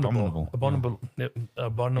 Yeah, abominable. Abominable.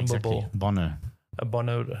 Exactly. Bono.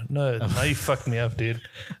 No, now you fucked me up, dude.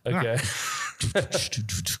 Okay.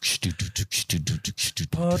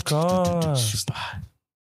 Podcast.